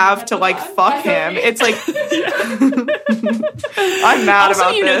impulse I have to like fuck him. It's like I'm mad also,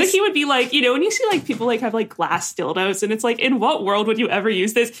 about you know this. That he would be like, you know, when you see like people like have like glass dildos, and it's like, in what world would you ever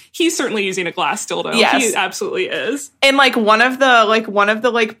use this? He's certainly using a glass dildo. Yes. He absolutely is. And like one of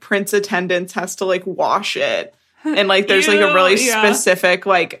the prince attendants has to like wash it, and like there's like a really specific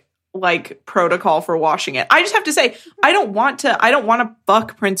like protocol for washing it. I just have to say, I don't want to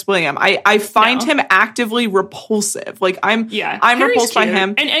fuck Prince William. I find him actively repulsive. Like I'm repulsed by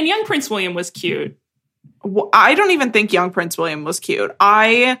him. And young Prince William was cute. I don't even think young Prince William was cute.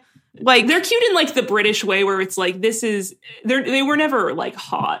 They're cute in like the British way, where it's like they were never like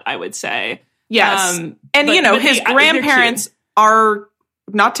hot, I would say. Yes. And you know, his grandparents are,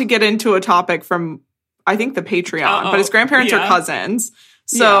 not to get into a topic from I think the Patreon, but his grandparents are cousins.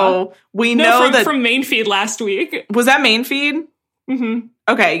 So we know that from main feed last week. Was that main feed? Mm-hmm.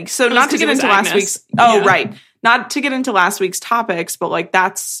 Okay, so not to get into last week's. Oh, right. Not to get into last week's topics, but like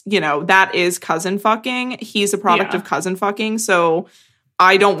that's, you know, that is cousin fucking. He's a product of cousin fucking. So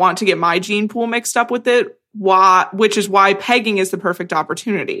I don't want to get my gene pool mixed up with it. Which is why pegging is the perfect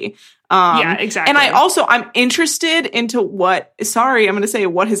opportunity. Yeah, exactly. And I'm interested into what his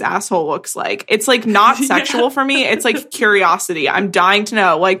asshole looks like. It's like not sexual for me. It's like curiosity. I'm dying to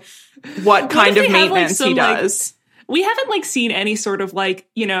know like what kind of maintenance he does. We haven't like seen any sort of like,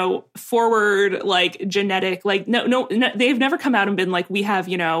 you know, forward like genetic, like no, they've never come out and been like, we have,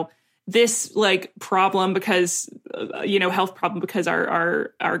 you know, this like problem because, you know, health problem because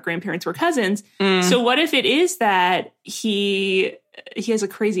our grandparents were cousins. So what if it is that he has a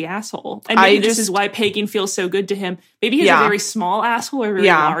crazy asshole, and maybe this is why pegging feels so good to him. Maybe he has a very small asshole or a very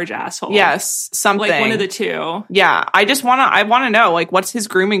large asshole. Yes, something like one of the two. Yeah, I want to know like what's his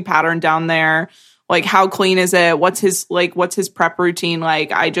grooming pattern down there. Like, how clean is it? What's his prep routine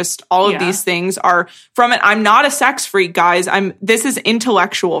like? All of these things are from it. I'm not a sex freak, guys. This is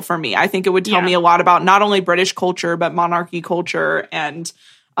intellectual for me. I think it would tell me a lot about not only British culture, but monarchy culture and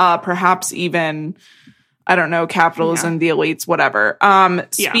perhaps even, I don't know, capitalism, the elites, whatever.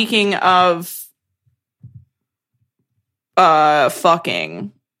 Speaking of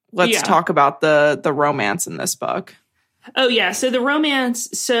fucking, let's talk about the romance in this book. Oh, yeah. So the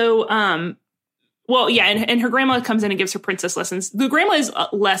romance, Well, yeah, and her grandma comes in and gives her princess lessons. The grandma is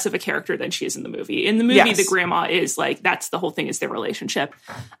less of a character than she is in the movie. In the movie, Yes. the grandma is like, that's the whole thing, is their relationship.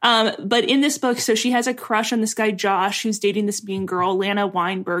 But in this book, so she has a crush on this guy, Josh, who's dating this mean girl, Lana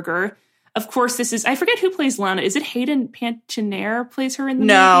Weinberger. Of course, this is, I forget who plays Lana. Is it Hayden Panettiere plays her in the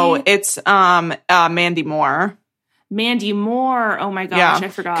movie? No, it's Mandy Moore. Mandy Moore. Oh my gosh, I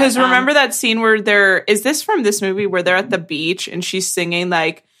forgot. Because remember that scene where is this from this movie where they're at the beach and she's singing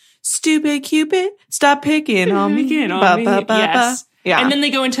like, "Stupid Cupid, stop picking on me." Yes. Yeah. And then they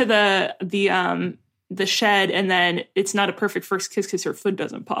go into the shed, and then it's not a perfect first kiss because her foot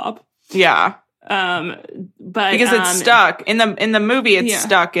doesn't pop. Yeah. But Because it's stuck in the movie. It's Yeah.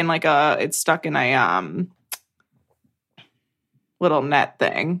 stuck in a little net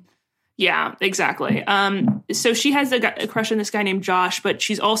thing. Yeah, exactly. So she has a crush on this guy named Josh, but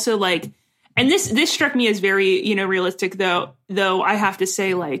she's also like, and this struck me as very, realistic though I have to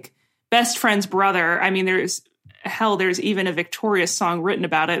say, like, best friend's brother. I mean, there's even a Victorious song written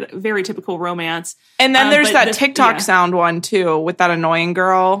about it. Very typical romance. And then there's that the TikTok sound one too with that annoying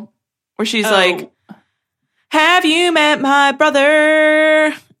girl where she's like, "Have you met my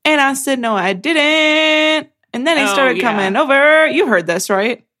brother?" And I said, "No, I didn't." And then he started coming over. You heard this,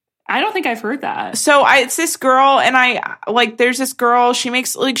 right? I don't think I've heard that. So it's this girl, and there's this girl, she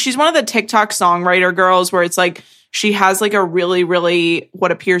makes, like, she's one of the TikTok songwriter girls where it's like, she has like a really, really,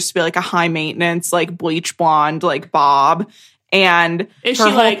 what appears to be like a high maintenance, like bleach blonde, like bob. And is she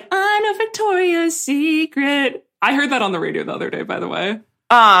like, "I know Victoria's Secret"? I heard that on the radio the other day, by the way.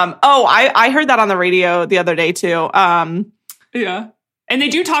 I heard that on the radio the other day too. Yeah. And they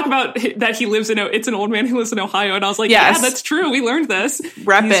do talk about that he lives it's an old man who lives in Ohio. And I was like, yes. Yeah, that's true. We learned this.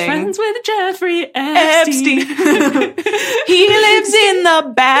 Repping. He's friends with Jeffrey Epstein. He lives in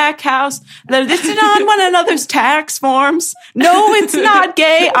the back house. They're listed on one another's tax forms. No, it's not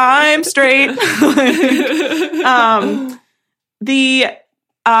gay. I'm straight.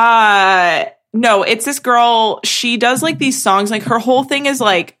 No, it's this girl. She does like these songs. Like her whole thing is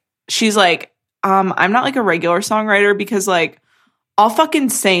like, she's like, I'm not like a regular songwriter because like, I'll fucking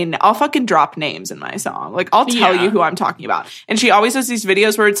drop names in my song. Like, I'll tell you who I'm talking about. And she always does these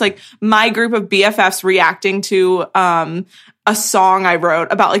videos where it's like my group of BFFs reacting to a song I wrote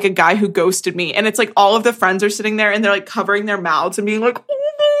about like a guy who ghosted me. And it's like all of the friends are sitting there and they're like covering their mouths and being like,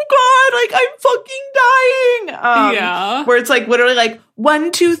 "Oh my God, like I'm fucking dying." Where it's like literally like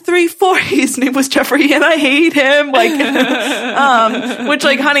 1, 2, 3, 4. His name was Jeffrey and I hate him. Like, which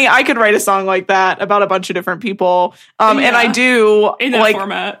like, honey, I could write a song like that about a bunch of different people. And I do in that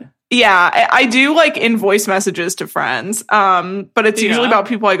format. Yeah, I do like in voice messages to friends. But it's usually about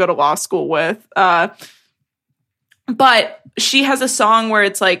people I go to law school with. But she has a song where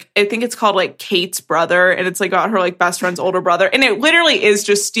it's like, I think it's called like Kate's Brother, and it's like about her like best friend's older brother. And it literally is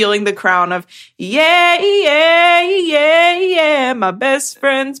just stealing the crown of, yeah, my best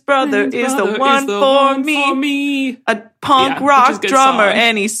friend's brother is the one for me. A punk rock drummer,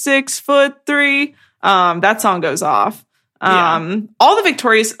 and he's 6'3". That song goes off. All the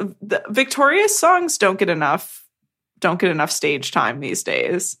Victorious songs don't get enough stage time these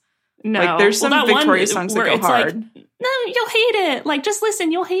days. No, like there's some Victorious songs that go hard. Like, no, you'll hate it. Like, just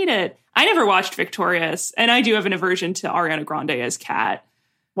listen, you'll hate it. I never watched Victorious, and I do have an aversion to Ariana Grande as Kat.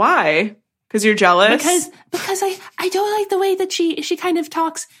 Why? Because you're jealous? Because I don't like the way that she kind of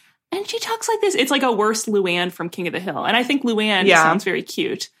talks, and she talks like this. It's like a worse Luann from King of the Hill, and I think Luann sounds very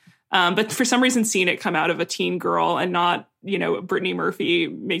cute. But for some reason, seeing it come out of a teen girl and not, Brittany Murphy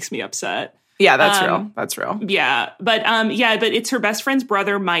makes me upset. Yeah, that's real. That's real. Yeah. But it's her best friend's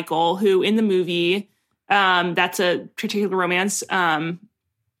brother, Michael, who in the movie, that's a particular romance. I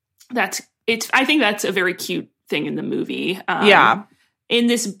think that's a very cute thing in the movie. In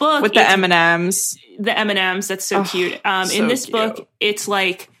this book, with the M&Ms. The M&Ms, that's so cute. In this book, it's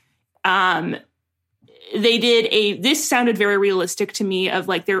like, this sounded very realistic to me of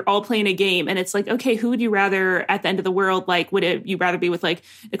like, they're all playing a game and it's like, okay, who would you rather at the end of the world? Like, would you rather be with like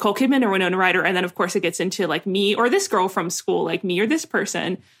Nicole Kidman or Winona Ryder? And then of course it gets into like me or this girl from school, like me or this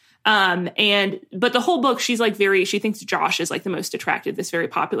person. But the whole book, she's like she thinks Josh is like the most attractive, this very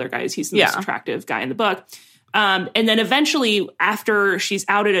popular guy. He's the most attractive guy in the book. And then eventually after she's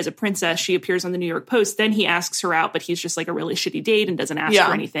outed as a princess, she appears on the New York Post. Then he asks her out, but he's just like a really shitty date and doesn't ask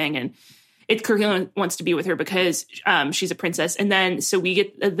for anything. And Kirk wants to be with her because she's a princess. And then so we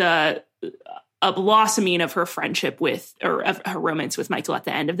get a blossoming of her friendship of her romance with Michael at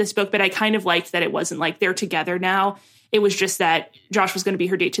the end of this book. But I kind of liked that it wasn't like they're together now. It was just that Josh was going to be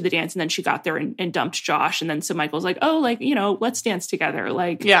her date to the dance. And then she got there and dumped Josh. And then so Michael's like, oh, like, let's dance together.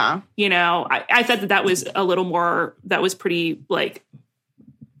 Like, I thought that was a little more, that was pretty like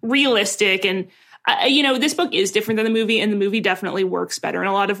realistic. And This book is different than the movie, and the movie definitely works better in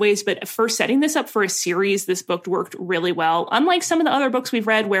a lot of ways. But for setting this up for a series, this book worked really well. Unlike some of the other books we've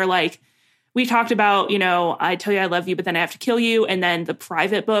read where, like, we talked about, I tell you I love you, but then I have to kill you. And then the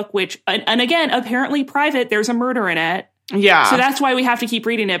Private book, which, and again, apparently Private, there's a murder in it. Yeah. So that's why we have to keep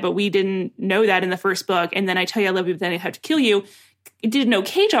reading it. But we didn't know that in the first book. And then I tell you I love you, but then I have to kill you. It did an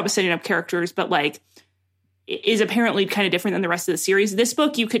okay job of setting up characters, but like is apparently kind of different than the rest of the series. This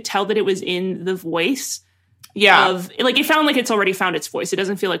book, you could tell that it was in the voice. Yeah. Of like it found like it's already found its voice. It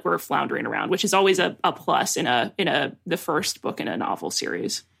doesn't feel like we're floundering around, which is always a plus in the first book in a novel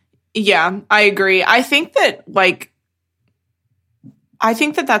series. Yeah, I agree. I think that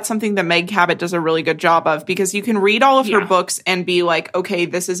that's something that Meg Cabot does a really good job of, because you can read all of her books and be like, okay,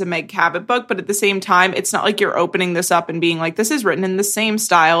 this is a Meg Cabot book. But at the same time, it's not like you're opening this up and being like, this is written in the same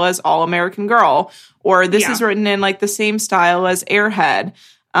style as All American Girl, or this is written in like the same style as Airhead.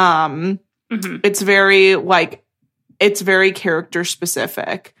 It's very character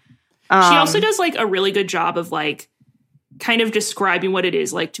specific. She also does like a really good job of like kind of describing what it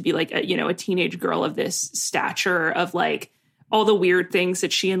is like to be like a teenage girl of this stature, of like all the weird things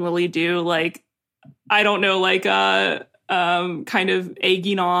that she and Lily do. Like, I don't know, like kind of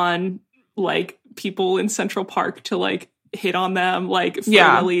egging on like people in Central Park to like hit on them, like for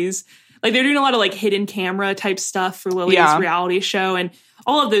Lily's, like they're doing a lot of like hidden camera type stuff for Lily's reality show. And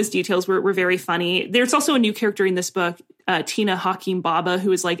all of those details were very funny. There's also a new character in this book, Tina Hakim Baba,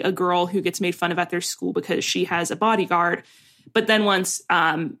 who is like a girl who gets made fun of at their school because she has a bodyguard. But then once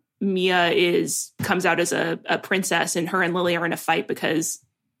Mia comes out as a princess, and her and Lily are in a fight because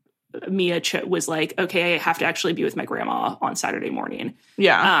Mia was like, okay, I have to actually be with my grandma on Saturday morning.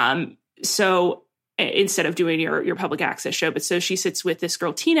 Yeah. So instead of doing your public access show, but so she sits with this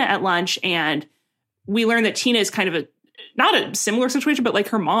girl, Tina, at lunch, and we learn that Tina is kind of not a similar situation, but like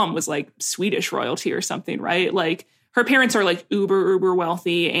her mom was like Swedish royalty or something, right? Like her parents are like uber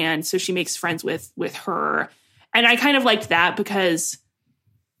wealthy. And so she makes friends with her. And I kind of liked that because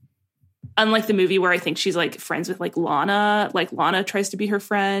unlike the movie where I think she's like friends with like Lana tries to be her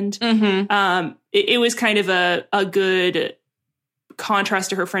friend. It was kind of a good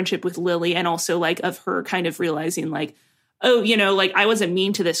contrast to her friendship with Lily, and also like of her kind of realizing like, oh, like I wasn't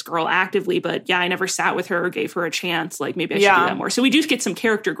mean to this girl actively, but I never sat with her or gave her a chance. Like maybe I should do that more. So we do get some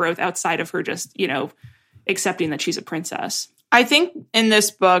character growth outside of her just, accepting that she's a princess. I think in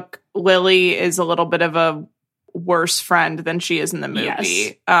this book, Lily is a little bit of a worse friend than she is in the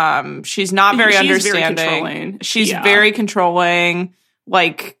movie. Yes. She's not very understanding. Very controlling. She's very controlling.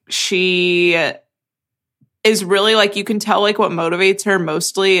 Like she is really like, you can tell like what motivates her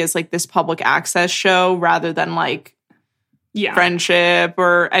mostly is like this public access show rather than like friendship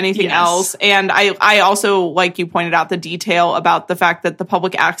or anything else. And I also, like you pointed out, the detail about the fact that the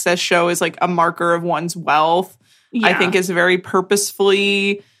public access show is like a marker of one's wealth, I think is very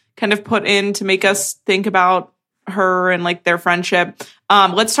purposefully kind of put in to make us think about her and like their friendship.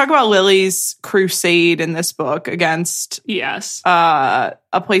 Let's talk about Lily's crusade in this book against a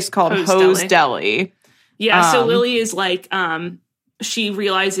place called Ho's Deli. Yeah, so Lily is like, she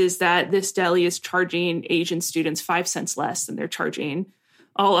realizes that this deli is charging Asian students 5 cents less than they're charging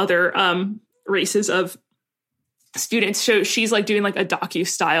all other races of students. So she's like doing like a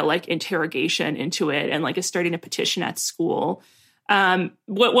docu-style like interrogation into it, and like is starting a petition at school.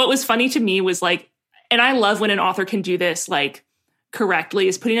 What was funny to me was like, and I love when an author can do this like correctly,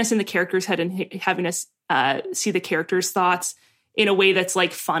 is putting us in the character's head and having us see the character's thoughts in a way that's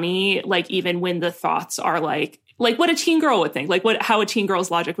like funny, like even when the thoughts are like what a teen girl would think, like how a teen girl's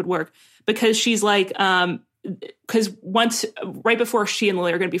logic would work. Because she's like, because once right before she and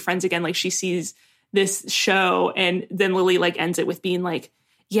Lily are going to be friends again, like she sees this show, and then Lily like ends it with being like,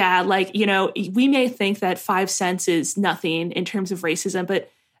 yeah, like, we may think that 5 cents is nothing in terms of racism,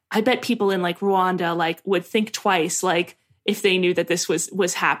 but I bet people in like Rwanda like would think twice, like if they knew that this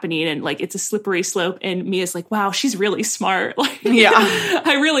was happening, and like it's a slippery slope. And Mia's like, wow, she's really smart. Like,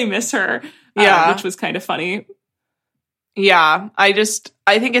 I really miss her. Which was kind of funny. Yeah, I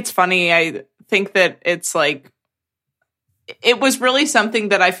think it's funny. I think that it's like, it was really something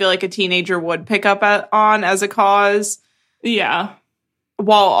that I feel like a teenager would pick up on as a cause. Yeah.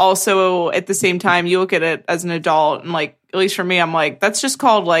 While also at the same time, you look at it as an adult and like, at least for me, I'm like, that's just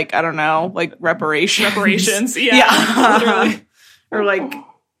called like, I don't know, like reparations. Reparations. Yeah. Or like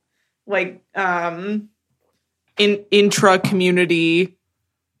intra-community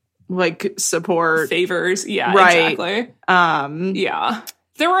like support. Favors. Yeah, right. Exactly. Yeah.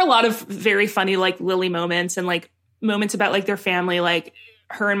 There were a lot of very funny like Lily moments, and like moments about like their family. Like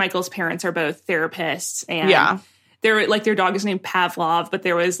her and Michael's parents are both therapists, and their dog is named Pavlov, but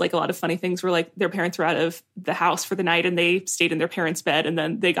there was like a lot of funny things where like their parents were out of the house for the night and they stayed in their parents' bed and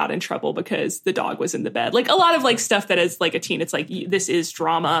then they got in trouble because the dog was in the bed. Like a lot of like stuff that is like a teen. It's like this is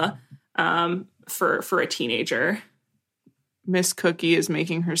drama for a teenager. Miss Cookie is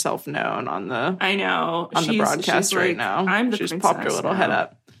making herself known on the the broadcast right now. I'm the She's princess popped her little now. head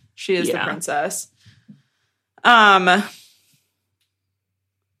up. She is the princess.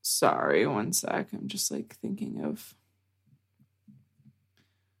 Sorry, one sec. I'm just like thinking of.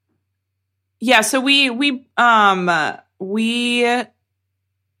 Yeah, so we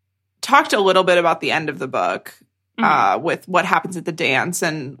talked a little bit about the end of the book with what happens at the dance,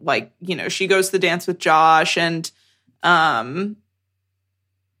 and like, you know, she goes to the dance with Josh, and you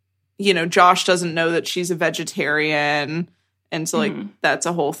know, Josh doesn't know that she's a vegetarian. And so like that's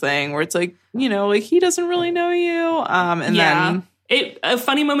a whole thing where it's like, you know, like he doesn't really know you. And then a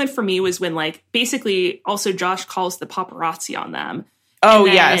funny moment for me was when like basically also Josh calls the paparazzi on them. Oh, and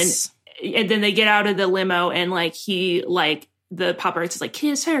then, yes. And then they get out of the limo and like he like the paparazzi is like,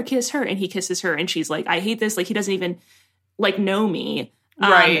 kiss her. And he kisses her and she's like, I hate this. Like he doesn't even like know me.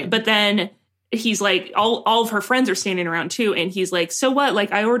 Right. But then he's like, all of her friends are standing around too. And he's like, so what?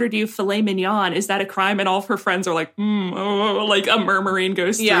 Like, I ordered you filet mignon. Is that a crime? And all of her friends are like, like a murmuring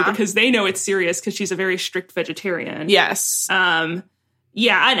goes through because they know it's serious because she's a very strict vegetarian. Yes. And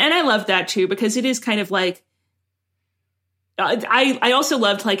I love that too, because it is kind of like, I also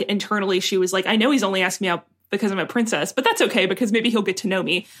loved like internally she was like, I know he's only asking me out because I'm a princess, but that's okay because maybe he'll get to know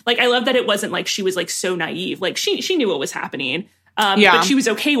me. Like, I love that it wasn't like she was like so naive. Like she knew what was happening. But she was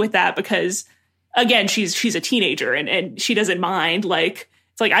okay with that because again, she's a teenager and she doesn't mind. Like,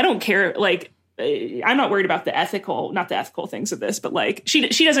 it's like, I don't care. Like, I'm not worried about not the ethical things of this, but like,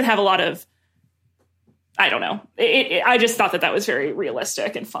 she doesn't have a lot of, I don't know. I just thought that was very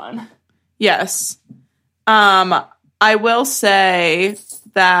realistic and fun. Yes. I will say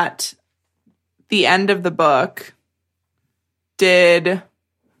that the end of the book did,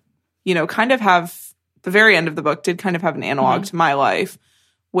 you know, kind of have, the very end of the book did kind of have an analog to my life,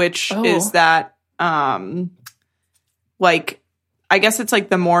 which is that, like, I guess it's like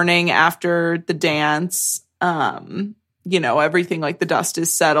the morning after the dance, you know, everything like the dust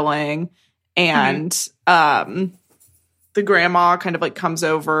is settling and, the grandma kind of like comes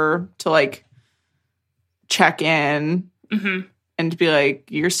over to like check in and be like,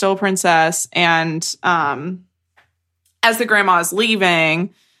 you're still a princess. And, as the grandma is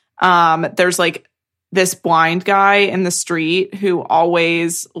leaving, there's like this blind guy in the street who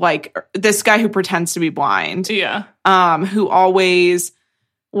always like this guy who pretends to be blind. Yeah. Who always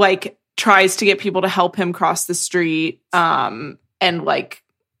like tries to get people to help him cross the street. And like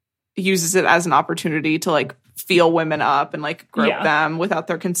uses it as an opportunity to like feel women up and like grope them without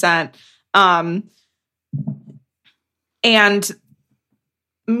their consent. And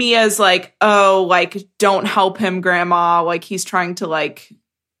Mia's like, oh, like, don't help him, grandma. Like, he's trying to like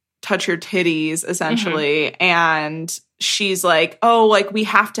touch your titties, essentially. And she's like, oh, like, we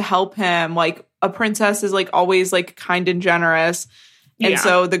have to help him. Like, a princess is like always like kind and generous. And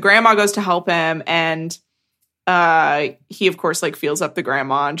so the grandma goes to help him. And he, of course, like feels up the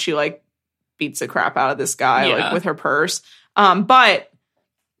grandma and she like beats the crap out of this guy like with her purse. But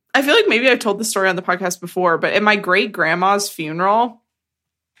I feel like maybe I've told the story on the podcast before, but at my great grandma's funeral,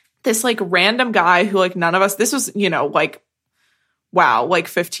 this like random guy who like none of us, this was, you know, like, wow, like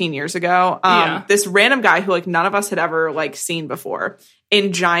 15 years ago. This random guy who like none of us had ever like seen before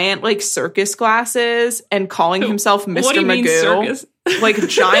in giant like circus glasses and calling himself Mr. What do you mean, Magoo. circus? Like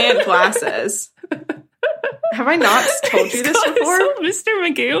giant glasses. Have I not told you this before? Mr.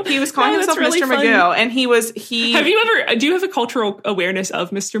 Magoo. He was calling himself really Mr. funny. Magoo, and do you have a cultural awareness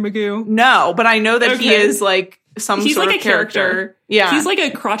of Mr. Magoo? No, but I know that he is like he's sort like of a character. Yeah. He's like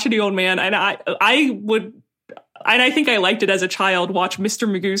a crotchety old man, and I think I liked it as a child, watch Mr.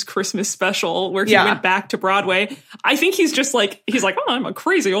 Magoo's Christmas special where he went back to Broadway. I think he's like, oh, I'm a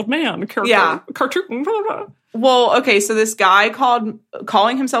crazy old man. Cartoon. Well, okay, so this guy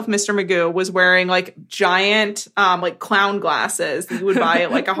calling himself Mr. Magoo was wearing like giant like clown glasses that you would buy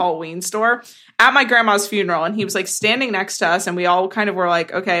at like a Halloween store at my grandma's funeral, and he was like standing next to us and we all kind of were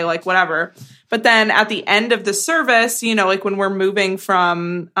like, okay, like whatever. But then at the end of the service, you know, like when we're moving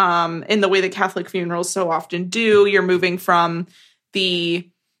from in the way that Catholic funerals so often do, you're moving from the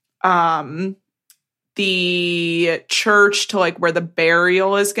church to like where the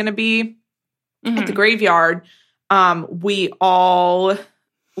burial is going to be. At the graveyard, we all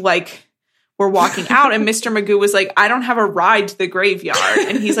like were walking out, and Mr. Magoo was like, I don't have a ride to the graveyard.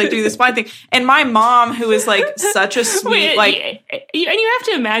 And he's like doing this blind thing. And my mom, who is like such a sweet, and you have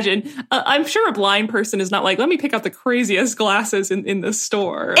to imagine, I'm sure a blind person is not like, let me pick out the craziest glasses in the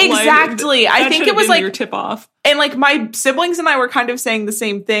store. Exactly. Like, I think it was like your tip off. And like my siblings and I were kind of saying the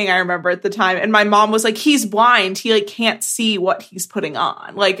same thing, I remember at the time. And my mom was like, he's blind. He like can't see what he's putting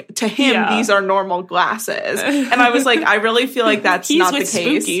on. Like to him, these are normal glasses. And I was like, I really feel like that's not the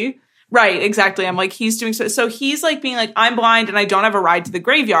case. Spooky. Right, exactly. I'm like, he's doing so he's like being like, I'm blind and I don't have a ride to the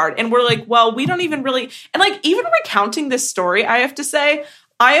graveyard. And we're like, well, we don't even really, and like even recounting this story, I have to say,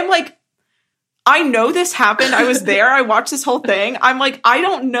 I am like, I know this happened. I was there. I watched this whole thing. I'm like, I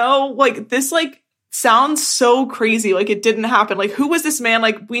don't know, like this like sounds so crazy. Like it didn't happen. Like who was this man?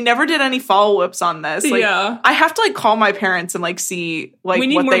 Like we never did any follow-ups on this. Like I have to like call my parents and like see like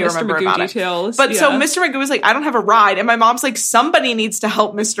what they remember about details. It. But so Mr. Magoo was like, I don't have a ride. And my mom's like, somebody needs to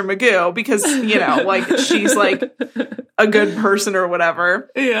help Mr. Magoo because, you know, like she's like a good person or whatever.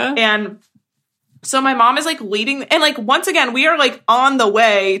 Yeah. And so my mom is like leading, and like once again, we are like on the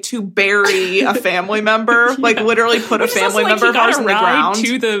way to bury a family member, like literally put a family member of ours in the ground.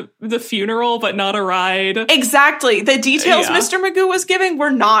 To the funeral, but not a ride. Exactly. The details Mr. Magoo was giving were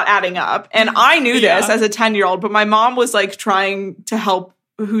not adding up. And I knew this as a 10-year-old, but my mom was like trying to help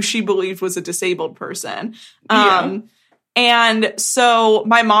who she believed was a disabled person. And so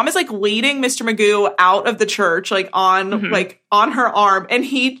my mom is like leading Mr. Magoo out of the church, like on on her arm, and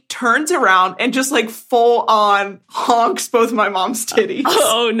he turns around and just like full on honks both my mom's titties.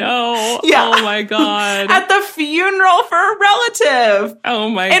 Oh no! Yeah. Oh my god! At the funeral for a relative. Oh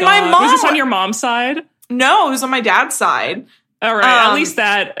my god! And my mom, was this on your mom's side? No, it was on my dad's side. All right, at least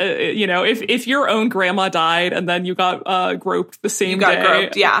that you know, if your own grandma died and then you got groped the same day,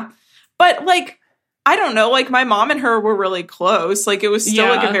 groped, but like. I don't know, like my mom and her were really close. Like it was still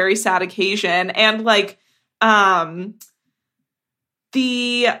like a very sad occasion. And like and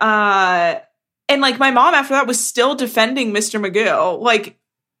like my mom after that was still defending Mr. Magoo.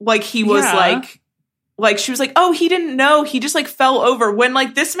 Like he was like she was like, oh, he didn't know. He just like fell over when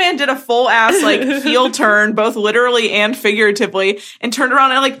like this man did a full ass like heel turn, both literally and figuratively, and turned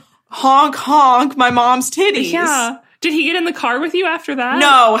around and like honk my mom's titties. Yeah. Did he get in the car with you after that?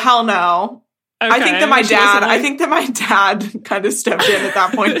 No, hell no. Okay. I think that my dad kind of stepped in at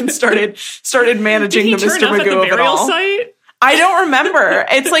that point and started managing the Mr. Magoo of it all. Site? I don't remember.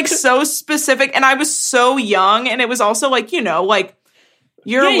 It's like so specific, and I was so young, and it was also like, you know, like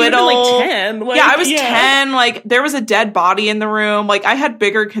you're little. You were like 10. Like, I was 10. Like there was a dead body in the room. Like I had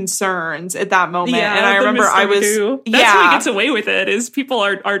bigger concerns at that moment, and I remember Mr. I was. Magoo. That's how he gets away with it. Is people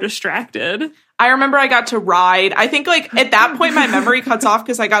are distracted. I remember I got to ride. I think like at that point my memory cuts off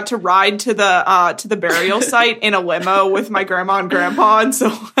because I got to ride to the burial site in a limo with my grandma and grandpa, and so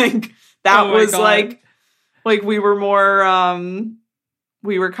like that was like we were more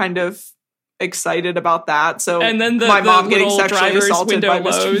we were kind of excited about that. So and then my mom getting sexually assaulted by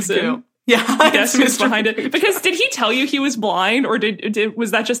Mr. Magoo. Guess who's behind it? Because did he tell you he was blind, or did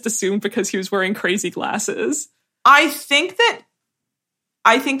was that just assumed because he was wearing crazy glasses? I think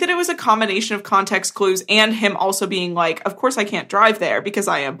that it was a combination of context clues and him also being like, of course I can't drive there because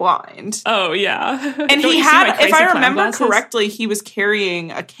I am blind. Oh, yeah. And he had, if I remember correctly, he was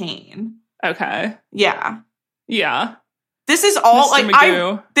carrying a cane. Okay. Yeah. Yeah. This is all Mr.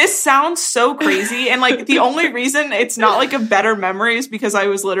 like, this sounds so crazy. And like the only reason it's not like a better memory is because I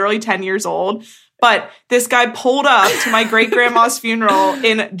was literally 10 years old. But this guy pulled up to my great grandma's funeral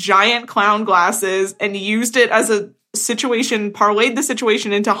in giant clown glasses and used it as a parlayed the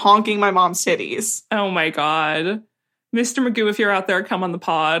situation into honking my mom's titties. Oh my god. Mr. Magoo, if you're out there, come on the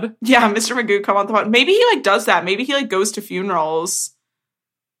pod. Yeah, Mr. Magoo, come on the pod. Maybe he like does that. Maybe he like goes to funerals.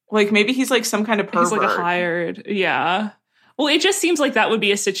 Like maybe he's like some kind of pervert. He's like a hired. Yeah. Well, it just seems like that would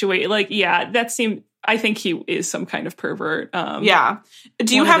be a situation. Like, yeah, I think he is some kind of pervert. Yeah.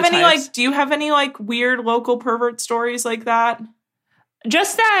 Do you have any like weird local pervert stories like that?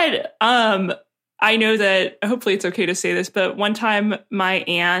 Just that, I know that hopefully it's okay to say this, but one time my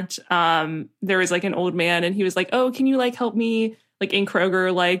aunt, there was like an old man and he was like, oh, can you like help me like in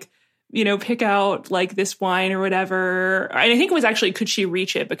Kroger, like, you know, pick out like this wine or whatever. And I think it was actually, could she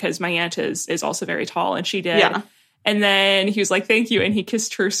reach it? Because my aunt is also very tall and she did. Yeah. And then he was like, thank you. And he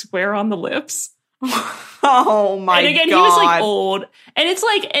kissed her square on the lips. Oh my God. And again, he was like old and it's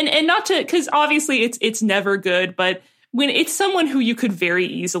like, and not to, cause obviously it's never good, but when it's someone who you could very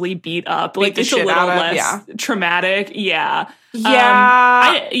easily beat up, like it's a little less traumatic. Yeah.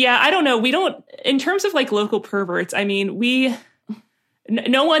 Yeah. I don't know. We don't, in terms of like local perverts, I mean,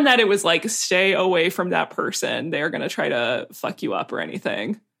 no one that it was like, stay away from that person. They're going to try to fuck you up or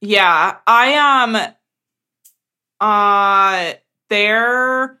anything. Yeah,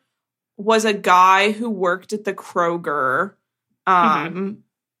 there was a guy who worked at the Kroger,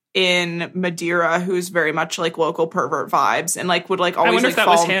 in Madeira, who's very much like local pervert vibes, and like would like always. I wonder like, if that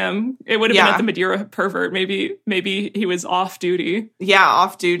was him. It would have been at the Madeira pervert. Maybe he was off duty. Yeah,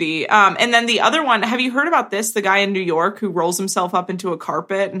 off duty. And then the other one. Have you heard about this? The guy in New York who rolls himself up into a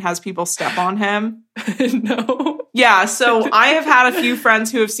carpet and has people step on him. No. Yeah, so I have had a few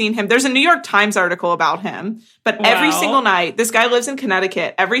friends who have seen him. There's a New York Times article about him. But every single night, this guy lives in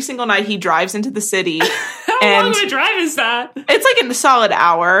Connecticut. Every single night he drives into the city. How long of a drive is that? It's like a solid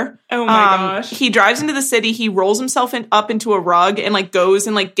hour. Oh my gosh. He drives into the city. He rolls himself up into a rug and like goes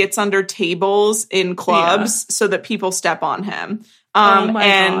and like gets under tables in clubs so that people step on him.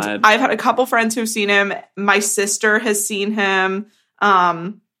 And God. I've had a couple friends who've seen him. My sister has seen him.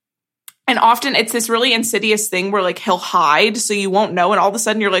 And often it's this really insidious thing where like he'll hide so you won't know. And all of a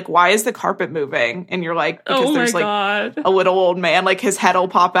sudden you're like, why is the carpet moving? And you're like, because there's like a little old man, like his head will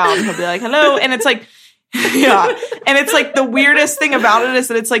pop out and he'll be like, hello. And it's like, yeah. And it's like the weirdest thing about it is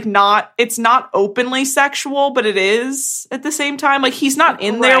that it's like it's not openly sexual, but it is at the same time. Like he's not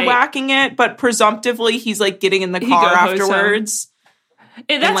in there whacking it, but presumptively he's like getting in the car afterwards.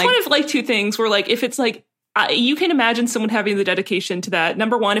 That's one of like two things where like, if it's like, you can imagine someone having the dedication to that.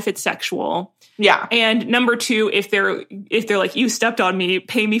 Number one, if it's sexual. Yeah. And number two, if they're like, you stepped on me,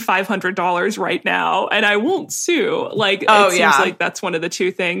 pay me $500 right now and I won't sue. Like, it seems like that's one of the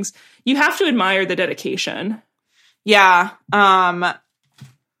two things. You have to admire the dedication. Yeah.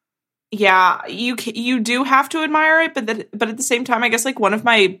 Yeah, you do have to admire it, but at the same time, I guess like one of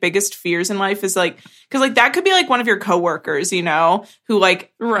my biggest fears in life is like, because like that could be like one of your coworkers, you know, who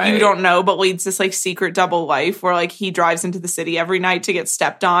like you don't know, but leads this like secret double life where like he drives into the city every night to get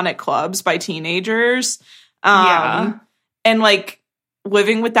stepped on at clubs by teenagers, and like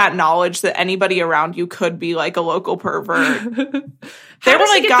living with that knowledge that anybody around you could be like a local pervert. There were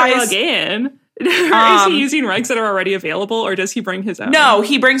like guys in. Is he using rugs that are already available, or does he bring his own? No,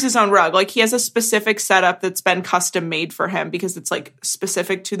 he brings his own rug. Like, he has a specific setup that's been custom made for him because it's, like,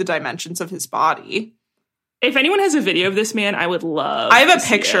 specific to the dimensions of his body. If anyone has a video of this man, I would love I have a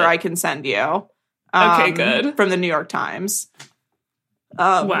picture I can send you. Okay, good. From the New York Times.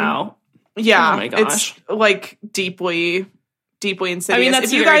 Wow. Yeah. Oh, my gosh. It's, like, deeply insidious. I mean,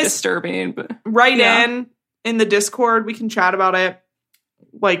 that's very disturbing. But write in the Discord, we can chat about it.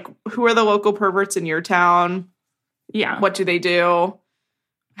 Like, who are the local perverts in your town? Yeah. What do they do?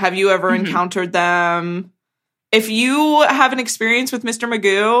 Have you ever encountered them? If you have an experience with Mr.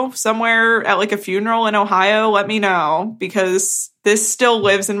 Magoo somewhere at like a funeral in Ohio, let me know, because this still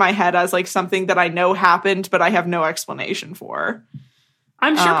lives in my head as like something that I know happened, but I have no explanation for.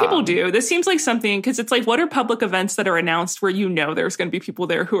 I'm sure people do. This seems like something, because it's like, what are public events that are announced where you know there's going to be people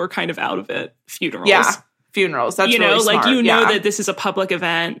there who are kind of out of it? Funerals. Yeah. Funerals. That's really smart. Like, you know that this is a public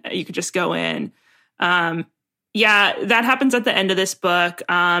event. You could just go in. Yeah, that happens at the end of this book.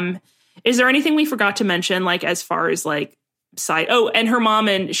 Is there anything we forgot to mention, like, as far as like side? Oh, and her mom,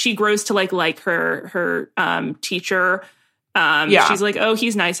 and she grows to like her teacher. She's like, oh,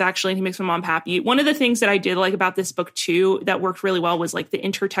 he's nice actually, and he makes my mom happy. One of the things that I did like about this book too that worked really well was like the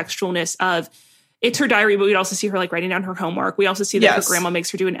intertextualness of. It's her diary, but we'd also see her like writing down her homework. We also see that her grandma makes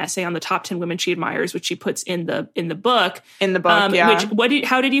her do an essay on the top 10 women she admires, which she puts in the book. In the book, yeah.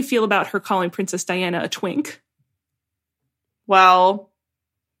 How did you feel about her calling Princess Diana a twink? Well,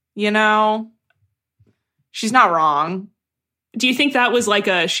 you know, she's not wrong. Do you think that was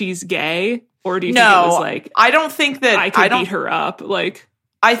like she's gay, or do you think it was like I don't think that I could beat her up? Like,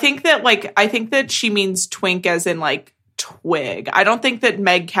 I think that she means twink as in like twig. I don't think that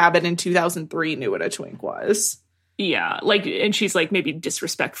Meg Cabot in 2003 knew what a twink was. Yeah, like, and she's like maybe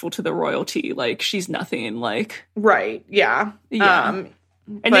disrespectful to the royalty. Like, she's nothing. Like, right? Yeah. And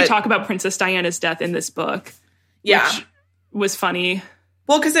they talk about Princess Diana's death in this book. Yeah, which was funny.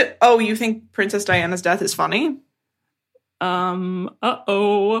 Well, because you think Princess Diana's death is funny? Yeah.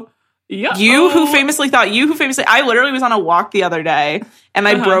 You who famously, I literally was on a walk the other day and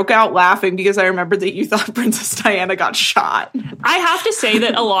I broke out laughing because I remembered that you thought Princess Diana got shot. I have to say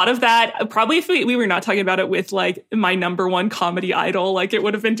that a lot of that, probably if we were not talking about it with like my number one comedy idol, like it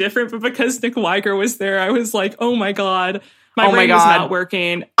would have been different. But because Nick Weiger was there, I was like, oh my God, my brain was not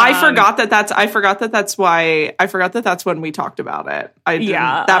working. I forgot that that's when we talked about it.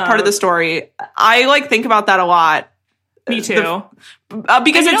 That part of the story. I like think about that a lot. Me too.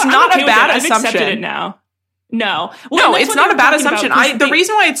 Because it's not a bad assumption. I've accepted it now. No. Well, no, it's not a bad assumption. The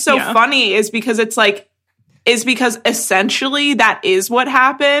reason why it's so funny is because because essentially that is what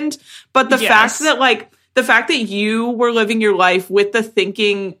happened. But the fact that like the fact that you were living your life with the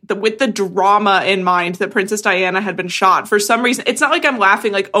thinking, with the drama in mind that Princess Diana had been shot for some reason. It's not like I'm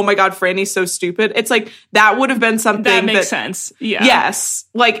laughing like, oh my God, Franny's so stupid. It's like, that would have been something that makes sense. Yeah. Yes.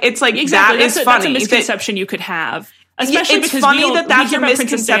 Like, it's like, exactly. That is funny. That's a misconception you could have. Especially it's because funny that's a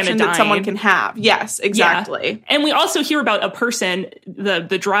misconception that someone can have. Yes, exactly. Yeah. And we also hear about a person,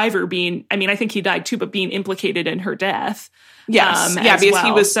 the driver being, I mean, I think he died too, but being implicated in her death. Yes. Because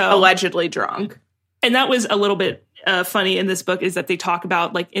he was allegedly drunk. And that was a little bit funny in this book, is that they talk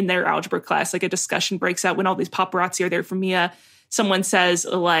about, like, in their algebra class, like a discussion breaks out when all these paparazzi are there for Mia. Someone says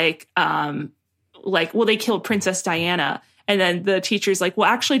like, well, they killed Princess Diana. And then the teacher's like, well,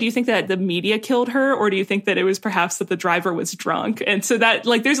 actually, do you think that the media killed her? Or do you think that it was perhaps that the driver was drunk? And so that,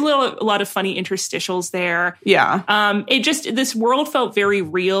 like, there's a lot of funny interstitials there. Yeah. This world felt very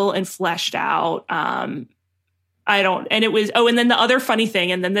real and fleshed out. And then the other funny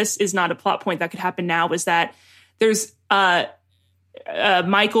thing, and then this is not a plot point that could happen now, was that there's,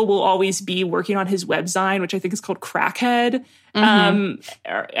 Michael will always be working on his webzine, which I think is called Crackhead. And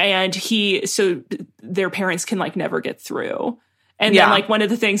so their parents can, like, never get through. And then, like, one of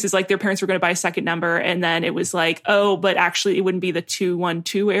the things is, like, their parents were going to buy a second number, and then it was like, oh, but actually it wouldn't be the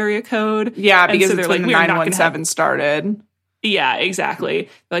 212 area code. Yeah, because it's when the 917 started. Yeah, exactly.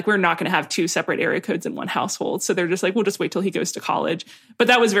 Like, we're not going to have two separate area codes in one household. So they're just like, we'll just wait till he goes to college. But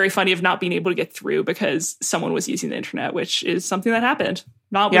that was very funny of not being able to get through because someone was using the internet, which is something that happened.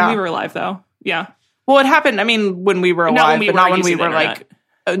 Not when we were alive, though. Yeah. Well, it happened, I mean, when we were alive, but not when we were like,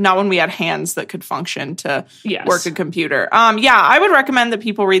 not when we had hands that could function to work a computer. I would recommend that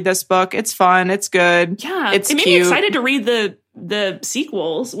people read this book. It's fun. It's good. Yeah. It's It made cute. me excited to read the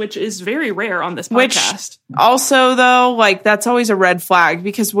sequels, which is very rare on this podcast. Which also, though, like, that's always a red flag,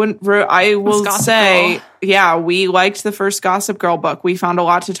 because when I will say, we liked the first Gossip Girl book. We found a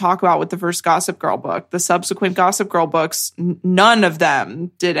lot to talk about with the first Gossip Girl book. The subsequent Gossip Girl books, none of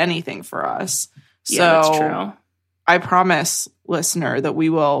them did anything for us. Yeah, that's true. I promise, listener, that we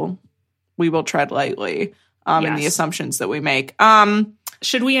will tread lightly in the assumptions that we make.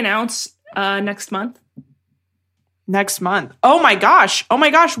 Should we announce next month? Next month. Oh my gosh.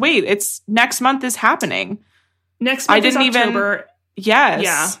 Wait, it's next month is happening. Next month is October. Yes.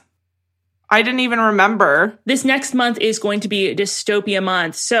 Yeah. I didn't even remember. This next month is going to be Dystopia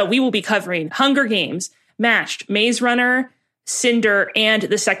month. So we will be covering Hunger Games, Matched, Maze Runner, Cinder, and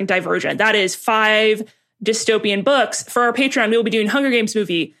The Second Divergent. That is 5 dystopian books. For our Patreon, we will be doing Hunger Games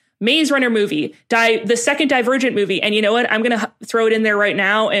movie, Maze Runner movie, The Second Divergent movie. And you know what? I'm going to throw it in there right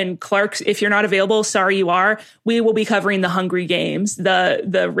now. And Clark, if you're not available, sorry you are. We will be covering the Hungry Games,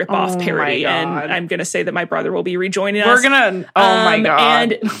 the ripoff parody. And I'm going to say that my brother will be rejoining us. We're going to, my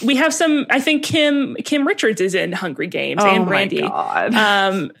God. And we have some, I think Kim Richards is in Hungry Games and Brandy. My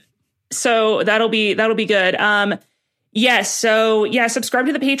God. So that'll be good. Yes. So yeah, subscribe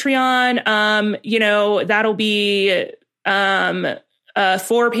to the Patreon. That'll be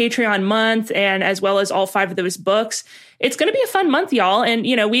for Patreon month, and as well as all 5 of those books. It's going to be a fun month, y'all. And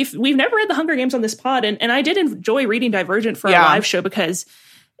we've never read the Hunger Games on this pod, and I did enjoy reading Divergent for a live show, because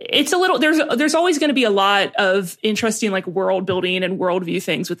it's a little, there's always going to be a lot of interesting, like, world building and worldview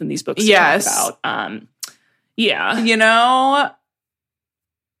things within these books to talk about.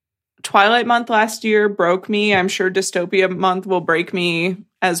 Twilight month last year broke me. I'm sure Dystopia month will break me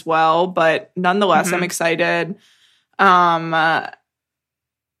as well, but nonetheless, I'm excited. I'm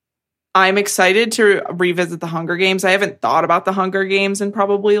excited to revisit the Hunger Games. I haven't thought about the Hunger Games in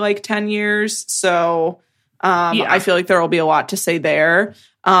probably like 10 years. So I feel like there will be a lot to say there.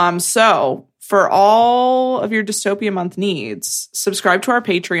 So for all of your Dystopia month needs, subscribe to our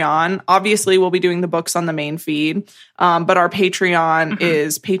Patreon. Obviously, we'll be doing the books on the main feed. But our Patreon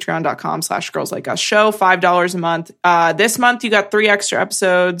is patreon.com/girlslikeus show, $5 a month. This month, you got 3 extra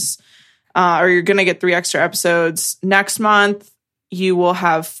episodes, or you're going to get 3 extra episodes. Next month, you will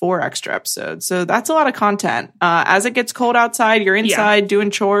have 4 extra episodes. So that's a lot of content. As it gets cold outside, you're inside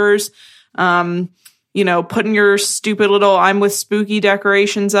doing chores, putting your stupid little I'm with spooky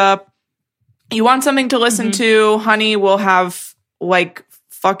decorations up. You want something to listen to, honey, we'll have like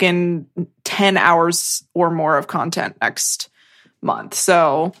fucking 10 hours or more of content next month.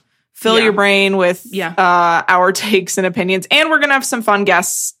 So fill your brain with our takes and opinions. And we're going to have some fun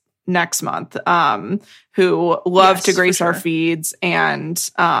guests next month who love to grace our feeds and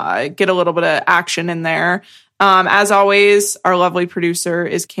get a little bit of action in there. As always, our lovely producer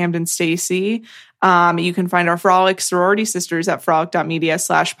is Camden Stacy. You can find our Frolic sorority sisters at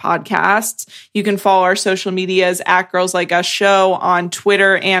frolic.media/podcasts. You can follow our social medias at Girls Like Us Show on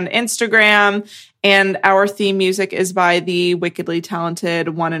Twitter and Instagram. And our theme music is by the wickedly talented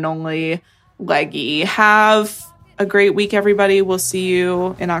one and only leggy. Have a great week, everybody. We'll see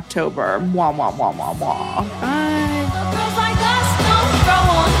you in October. Mwah, mwah, mwah, mwah, mwah.